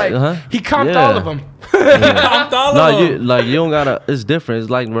don't was got- like, huh? he comped Yeah. all of them. I'm all No, of you don't gotta. It's different.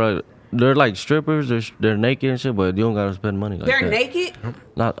 It's like, bro, they're like strippers. They're naked and shit, but you don't gotta spend money like They're that. naked?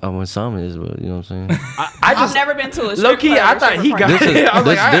 Not when some is, but you know what I'm saying. I I've just never been to a strip low key. club I or thought stripper he party. got This is it. I was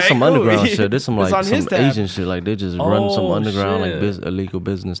like, all this right, some cool. underground shit. This some It's like on his some tab. Asian shit. Like they just run some Oh, underground shit. like illegal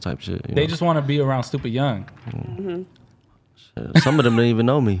business type shit. You They know? just want to be around Stupid Young. Some of them didn't even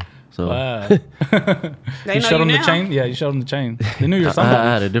know me. So Wow. They You know showed you them the now. chain? Yeah, you showed them the chain. They knew you were I somebody.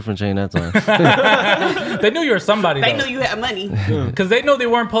 had a different chain that time. They knew you were somebody. They knew you had money. Because they know they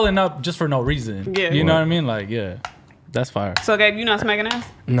weren't pulling up just for no reason. Yeah. You know what I mean? Like, yeah. That's fire. So, Gabe, you not smacking ass?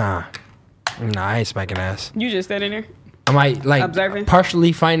 Nah, I ain't smacking ass. You just standing there? I might like Observing?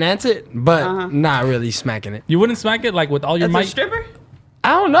 partially finance it, but Uh-huh. not really smacking it. You wouldn't smack it like with all your As a might? stripper? I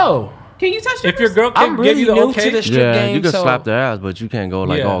don't know. Can you touch If your strippers? girl can I'm give really you the new okay, to the strip Yeah, game. you can so slap their ass, but you can't go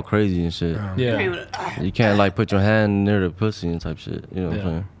like Yeah. all crazy and shit. yeah. You can't like put your hand near the pussy and type shit. You know what I'm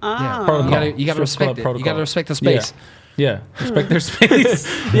saying? Yeah. Protocol. You gotta Strip respect club it. You protocol. gotta respect the space. Yeah. Respect their space.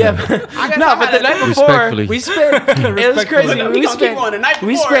 Yeah. guess No, I but the had night a- before Respectfully. we spent. It was Respectfully. crazy. We gonna keep going the night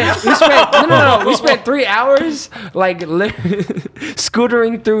We before. spent. No. We spent 3 hours like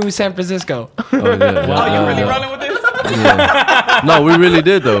scootering through San Francisco. Oh, yeah. Oh, you really rolling with this? Yeah. No, we really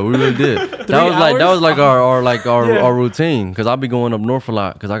did though. We really did. That was like our routine. Cause I'll be going up north a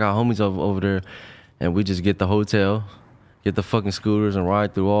lot. Cause I got homies over there, and we just get the hotel, get the fucking scooters, and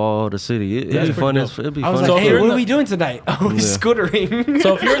ride through all the city. It'd be fun. It'd be I was fun. like, So hey, if what you're are in we doing tonight? Oh, we're scootering.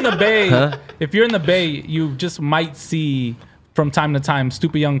 So if you're in the Bay, you just might see from time to time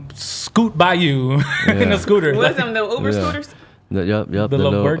Stupid Young scoot by you in a scooter. What's them, the Uber Yeah. scooters? Yep. The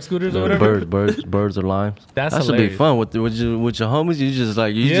little bird scooters or whatever? Birds or limes. That's that should be hilarious. fun with your homies. You just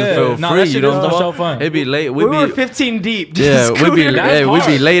like you Yeah. just feel No, free. that You shit know is what I'm for talking sure fun. about? It'd be late. We were 15 deep. Yeah, we'd be That's we'd be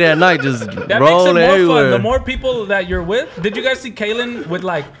hard. late at night just That makes it rolling more everywhere. fun. The more people that you're with. Did you guys see Kalen with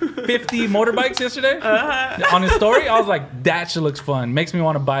like 50 motorbikes yesterday on his story? I was like, that shit looks fun. Makes me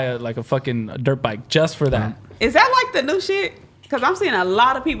want to buy a fucking dirt bike just for that. Is that like the new shit? Because I'm seeing a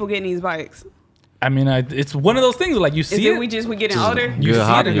lot of people getting these bikes. I mean, it's one of those things like you Is see it it. we getting older? You Good see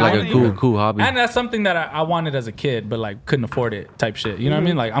hobby, it like a and cool hobby. And that's something that I wanted as a kid, but like couldn't afford it type shit. You know what I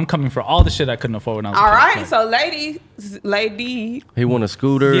mean? Like I'm coming for all the shit I couldn't afford when I was All a kid. right, Like, so lady, He want a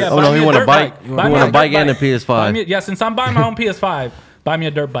scooter. Yeah, Oh buy no, me he a want a dirt bike. bike. He Buy me want a a bike dirt and a bike. Buy me, PS5. yeah, since I'm buying my own PS5, buy me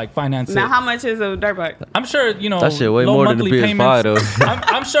a dirt bike, finance now it. how much is a dirt bike? I'm sure That shit way low more than the monthly PS5 payments. though.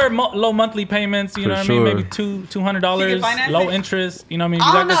 I'm sure low monthly payments. You For know what I mean? sure. Maybe You $200, can finance low it? interest. You know what I mean? You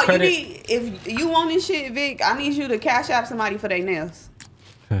I don't got know. good credit. If you want this shit, Vic, I need you to cash out somebody for their nails.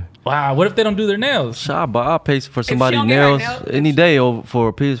 Wow, what if they don't do their nails? I'll pay for somebody don't get her nails nails- any day for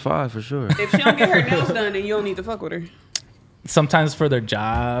a PS5 for sure. If she don't get her nails done, then you don't need to fuck with her. Sometimes for their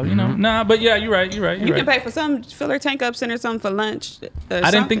job, you know. Nah, but yeah, you're right. You can pay for some, fill her tank up, send her something for lunch. I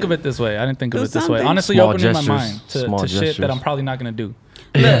didn't think of it this way. Do Honestly, something. you're Small opening my gestures. mind Small to shit that gestures. I'm probably not gonna do.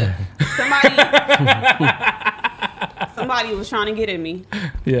 Somebody was trying to get at me,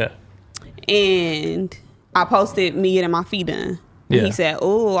 Yeah. and I posted me getting my feet done. And Yeah. he said,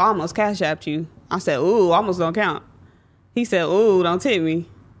 "Ooh, I almost cash apped you." I said, "Ooh, almost don't count." He said, "Ooh, don't tip me."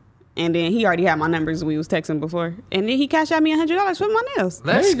 And then he already had my numbers. We was texting before, and then he cashed out me $100 for my nails.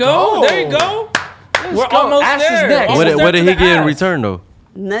 There you go. There you go. We're go. almost Ass is there. next. Almost there What did to he the get in ass. return though?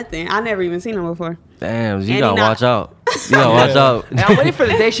 Nothing. I never even seen him before. Damn, you And gotta he not- watch out. You gotta watch out. And I'm waiting for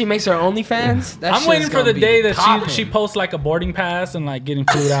the day she makes her OnlyFans. That I'm shit's waiting for gonna the be day that popping. she posts like a boarding pass and like getting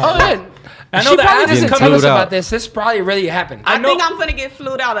flued Oh, out. yeah. I know She the probably ass doesn't is tell coming us flued about out. this. This probably really happened. I know- think I'm gonna get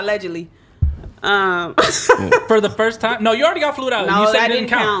flued out allegedly. for the first time. No, you already got flued out. No, you said that it didn't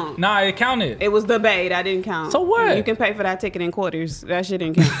didn't count. count. Nah, it counted. It was the bay that didn't count. So what? You can pay for that ticket in quarters. That shit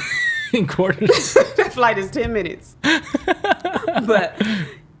didn't count. in quarters. That flight is 10 minutes. But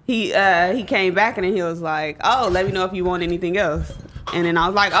he came back and then he was like, "Oh, let me know if you want anything else." And then I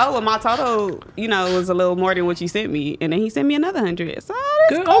was like, "Oh, well, my total, was a little more than what you sent me." And then he sent me another 100. So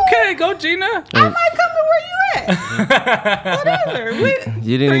that's Good. cool. Okay, go Gina. I might come to where you at. Whatever.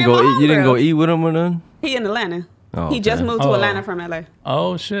 You didn't Three go. of my You didn't go homegirls. eat with him or nothing. He in Atlanta. Oh, He just okay. moved to Oh. Atlanta from LA.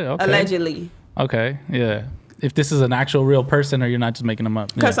 Oh shit. Okay. Allegedly. Okay. Yeah. If this is an actual real person or you're not just making them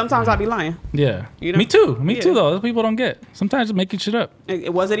up. Because Yeah. sometimes I be lying. Yeah. You know? Me too. Me Yeah. too though. Those people don't get. Sometimes you're making shit up.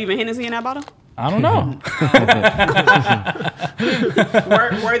 Was it even Hennessy in that bottle? I don't know.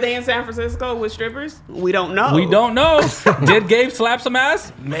 Were they in San Francisco with strippers? We don't know. We don't know. Did Gabe slap some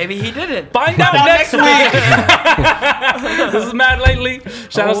ass? Maybe he didn't. Find out out next next week. This is Matt Lately.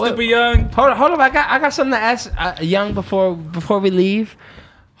 Shout out Oh, what? Stupid Young. Hold up. I got something to ask Young before we leave.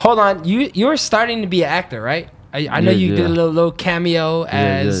 Hold on. You were starting to be an actor, right? I know Yeah, you did a yeah. little cameo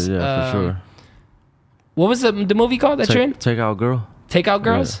as Yeah, for sure. What was the movie called that you're in? Take out girl. Takeout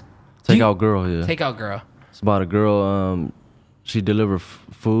Girls. Take you- out girl. Yeah. Takeout Girl. It's about a girl. She delivered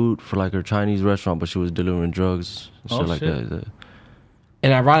food for like her Chinese restaurant, but she was delivering drugs and Oh, shit like shit. that.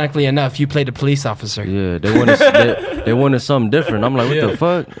 And ironically enough, you played a police officer. Yeah, they wanted they wanted something different. I'm like, what Yeah. the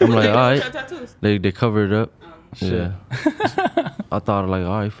fuck? I'm like, all right. Tattoos. They covered it up. Shit. Yeah. I thought like,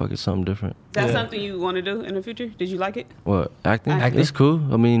 all right, fuck it, something different. That's Yeah. something you want to do in the future? Did you like it? What acting? Acting. It's cool.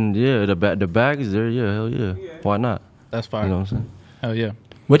 I mean, yeah, the bag is there. Yeah, hell yeah. Why not? That's fire. You know what I'm saying? Hell yeah.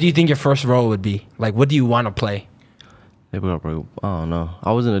 What do you think your first role would be? Like, what do you want to play? They were probably, I don't know.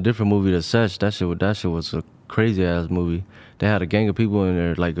 I was in a different movie that Sesh. That shit was a crazy ass movie. They had a gang of people in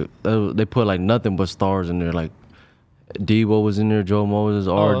there. Like they put like nothing but stars in there. Like Debo was in there, Joe Moses,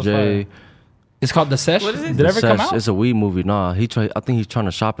 that's RJ. fire. It's called The Sesh. What is it? Did it ever come Sesh, out? It's a weed movie. Nah, I think he's trying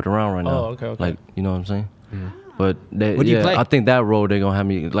to shop it around right now. Oh, okay. Like, you know what I'm saying? But they, What do you play? I think that role they gonna have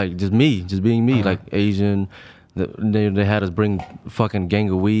me like just being me, like Asian. They had us bring fucking gang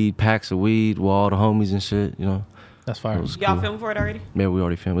of weed, packs of weed with all the homies and shit. You know, That's fire. it was Y'all cool. filmed for it already? Man, we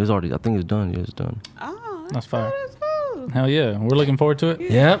already filmed. It's already. I think it's done. Yeah, it's done. Oh, That's fire. That's cool. Hell yeah. We're looking forward to it.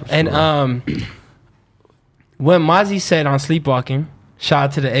 Yeah. And when Mozzie said on Sleepwalking, Shout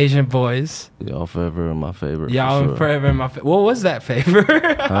out to the Asian boys. Y'all forever my favorite. for Y'all sure. forever my favorite. What was that favorite?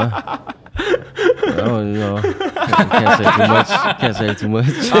 Oh, you know, can't say too much. Can't say too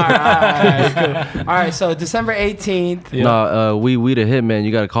much. All right, cool. All right, so December 18th. Yeah. Nah, we the hitman.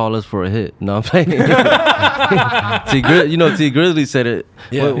 You gotta call us for a hit. No, I'm playing. T Grizzly said it.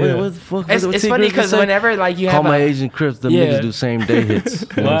 Yeah. What the fuck? It's what funny T Grizzly because say? whenever like you Call have my a, Asian Crips. Them Yeah. niggas do same day hits.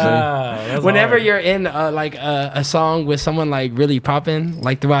 You know what I'm saying? Wow. That's whenever hard. you're in like a song with someone like really popping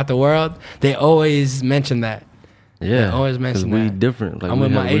like throughout the world, they always mention that. Yeah, always 'cause mention we that. different. Like I'm we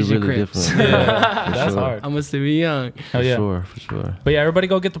with my we Asian really Crips. different. Yeah, for that's sure. hard. I must be young. Hell yeah. For sure. But yeah, everybody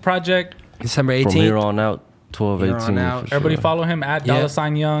go get the project. December 18th. From here on out, 12, Here on 18. out. For Everybody sure. follow him at Yeah.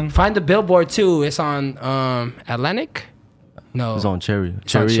 $Young. Find the billboard too. It's on Atlantic. No, It's on Cherry. on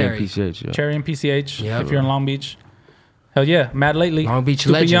Cherry Cherry. and PCH. Yeah. Cherry and PCH. Yeah, if you're in Long Beach. Hell yeah. Mad Lately. Long Beach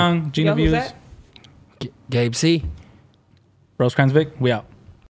Super legend. Young. Gina Yo, who's Views. that? Gabe C. Rosecrans Vic. We out.